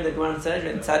we learned the Gemara in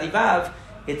Sanhedrin. In Tzadi Vav,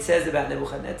 it says about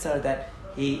Nebuchadnezzar that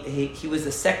he was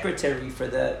the secretary for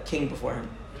the king before him.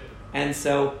 And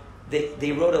so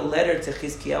they wrote a letter to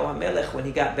Chizkiyahu HaMelech when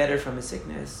he got better from his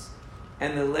sickness.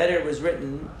 And the letter was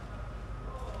written,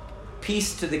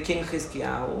 peace to the king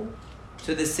Chizkiyahu,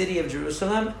 to the city of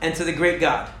Jerusalem, and to the great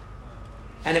God.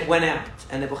 And it went out.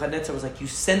 And Nebuchadnezzar was like, you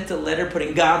sent a letter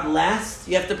putting God last?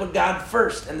 You have to put God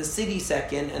first, and the city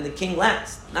second, and the king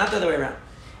last. Not the other way around.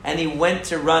 And he went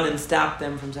to run and stop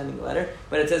them from sending the letter.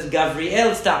 But it says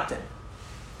Gavriel stopped him.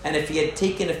 And if he had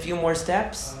taken a few more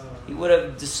steps, he would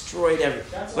have destroyed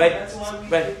everything.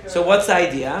 Right? So what's the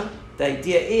idea? The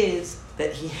idea is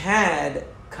that he had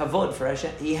kavod for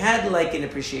Hashem. He had like an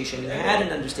appreciation. He had an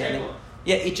understanding.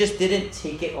 Yeah, it just didn't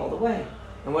take it all the way.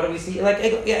 And what do we see? Like,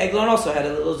 Eglon also had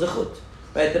a little zechut.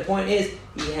 But the point is,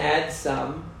 he had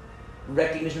some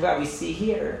recognition of God. We see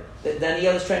here that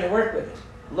Daniel is trying to work with him.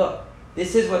 Look,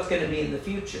 this is what's going to be in the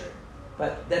future.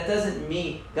 But that doesn't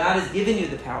mean God has given you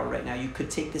the power right now. You could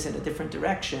take this in a different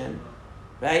direction,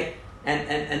 right?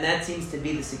 And that seems to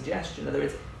be the suggestion. In other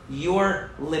words, your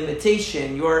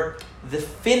limitation, the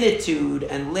finitude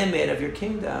and limit of your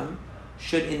kingdom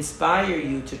should inspire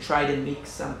you to try to make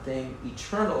something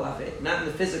eternal of it, not in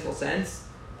the physical sense,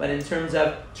 but in terms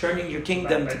of turning your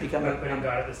kingdom to become by putting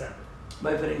God at the center.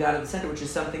 By putting God at the center, which is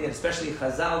something that especially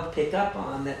Chazal pick up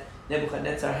on, that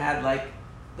Nebuchadnezzar had like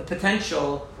the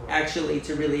potential actually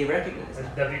to really recognize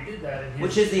that. David did that in his,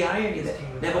 which is the irony that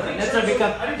Nebuchadnezzar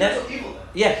becomes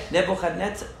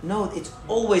Nebuchadnezzar. No, it's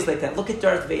always like that. Look at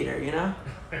Darth Vader, you know?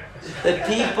 The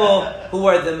people who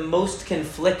are the most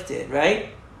conflicted, right?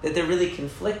 That they're really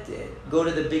conflicted, go to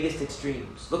the biggest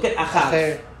extremes. Look at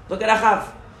Achav. Look at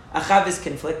Achav. Achav is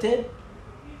conflicted.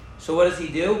 So what does he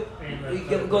do? He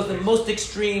goes the most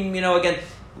extreme, again.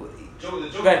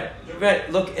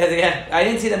 Right. Look, I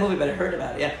didn't see that movie, but I heard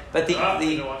about it. Yeah, but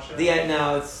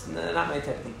no, it's not my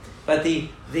type of thing. But the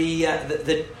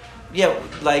Yeah,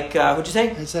 like what'd you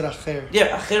say? I said acher.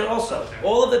 Yeah, acher also.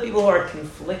 All of the people who are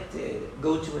conflicted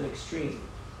go to an extreme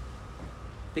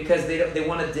because they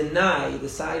want to deny the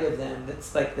side of them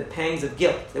that's like the pangs of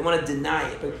guilt. They want to deny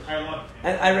it. But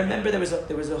and I remember there was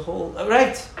a whole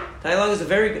right. Tai Lung is a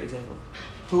very good example.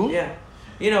 Who? Yeah.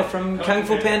 From Kung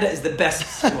Fu Panda is the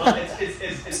best. Well,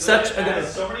 it's Such a good.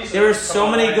 There are so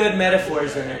many good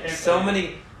metaphors in it. So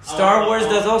many. Star Wars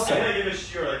does also. I'm gonna give a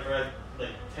shiur like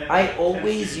 10. I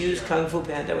always use Kung Fu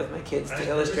Panda with my kids to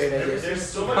illustrate ideas. There's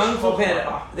so much Kung Fu Panda.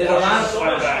 Oh, there's a lot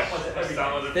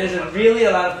of. There's really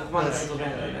a lot of Kung Fu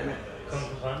Panda. Kung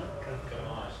Fu Panda?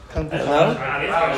 Kung Fu Hello? Panda.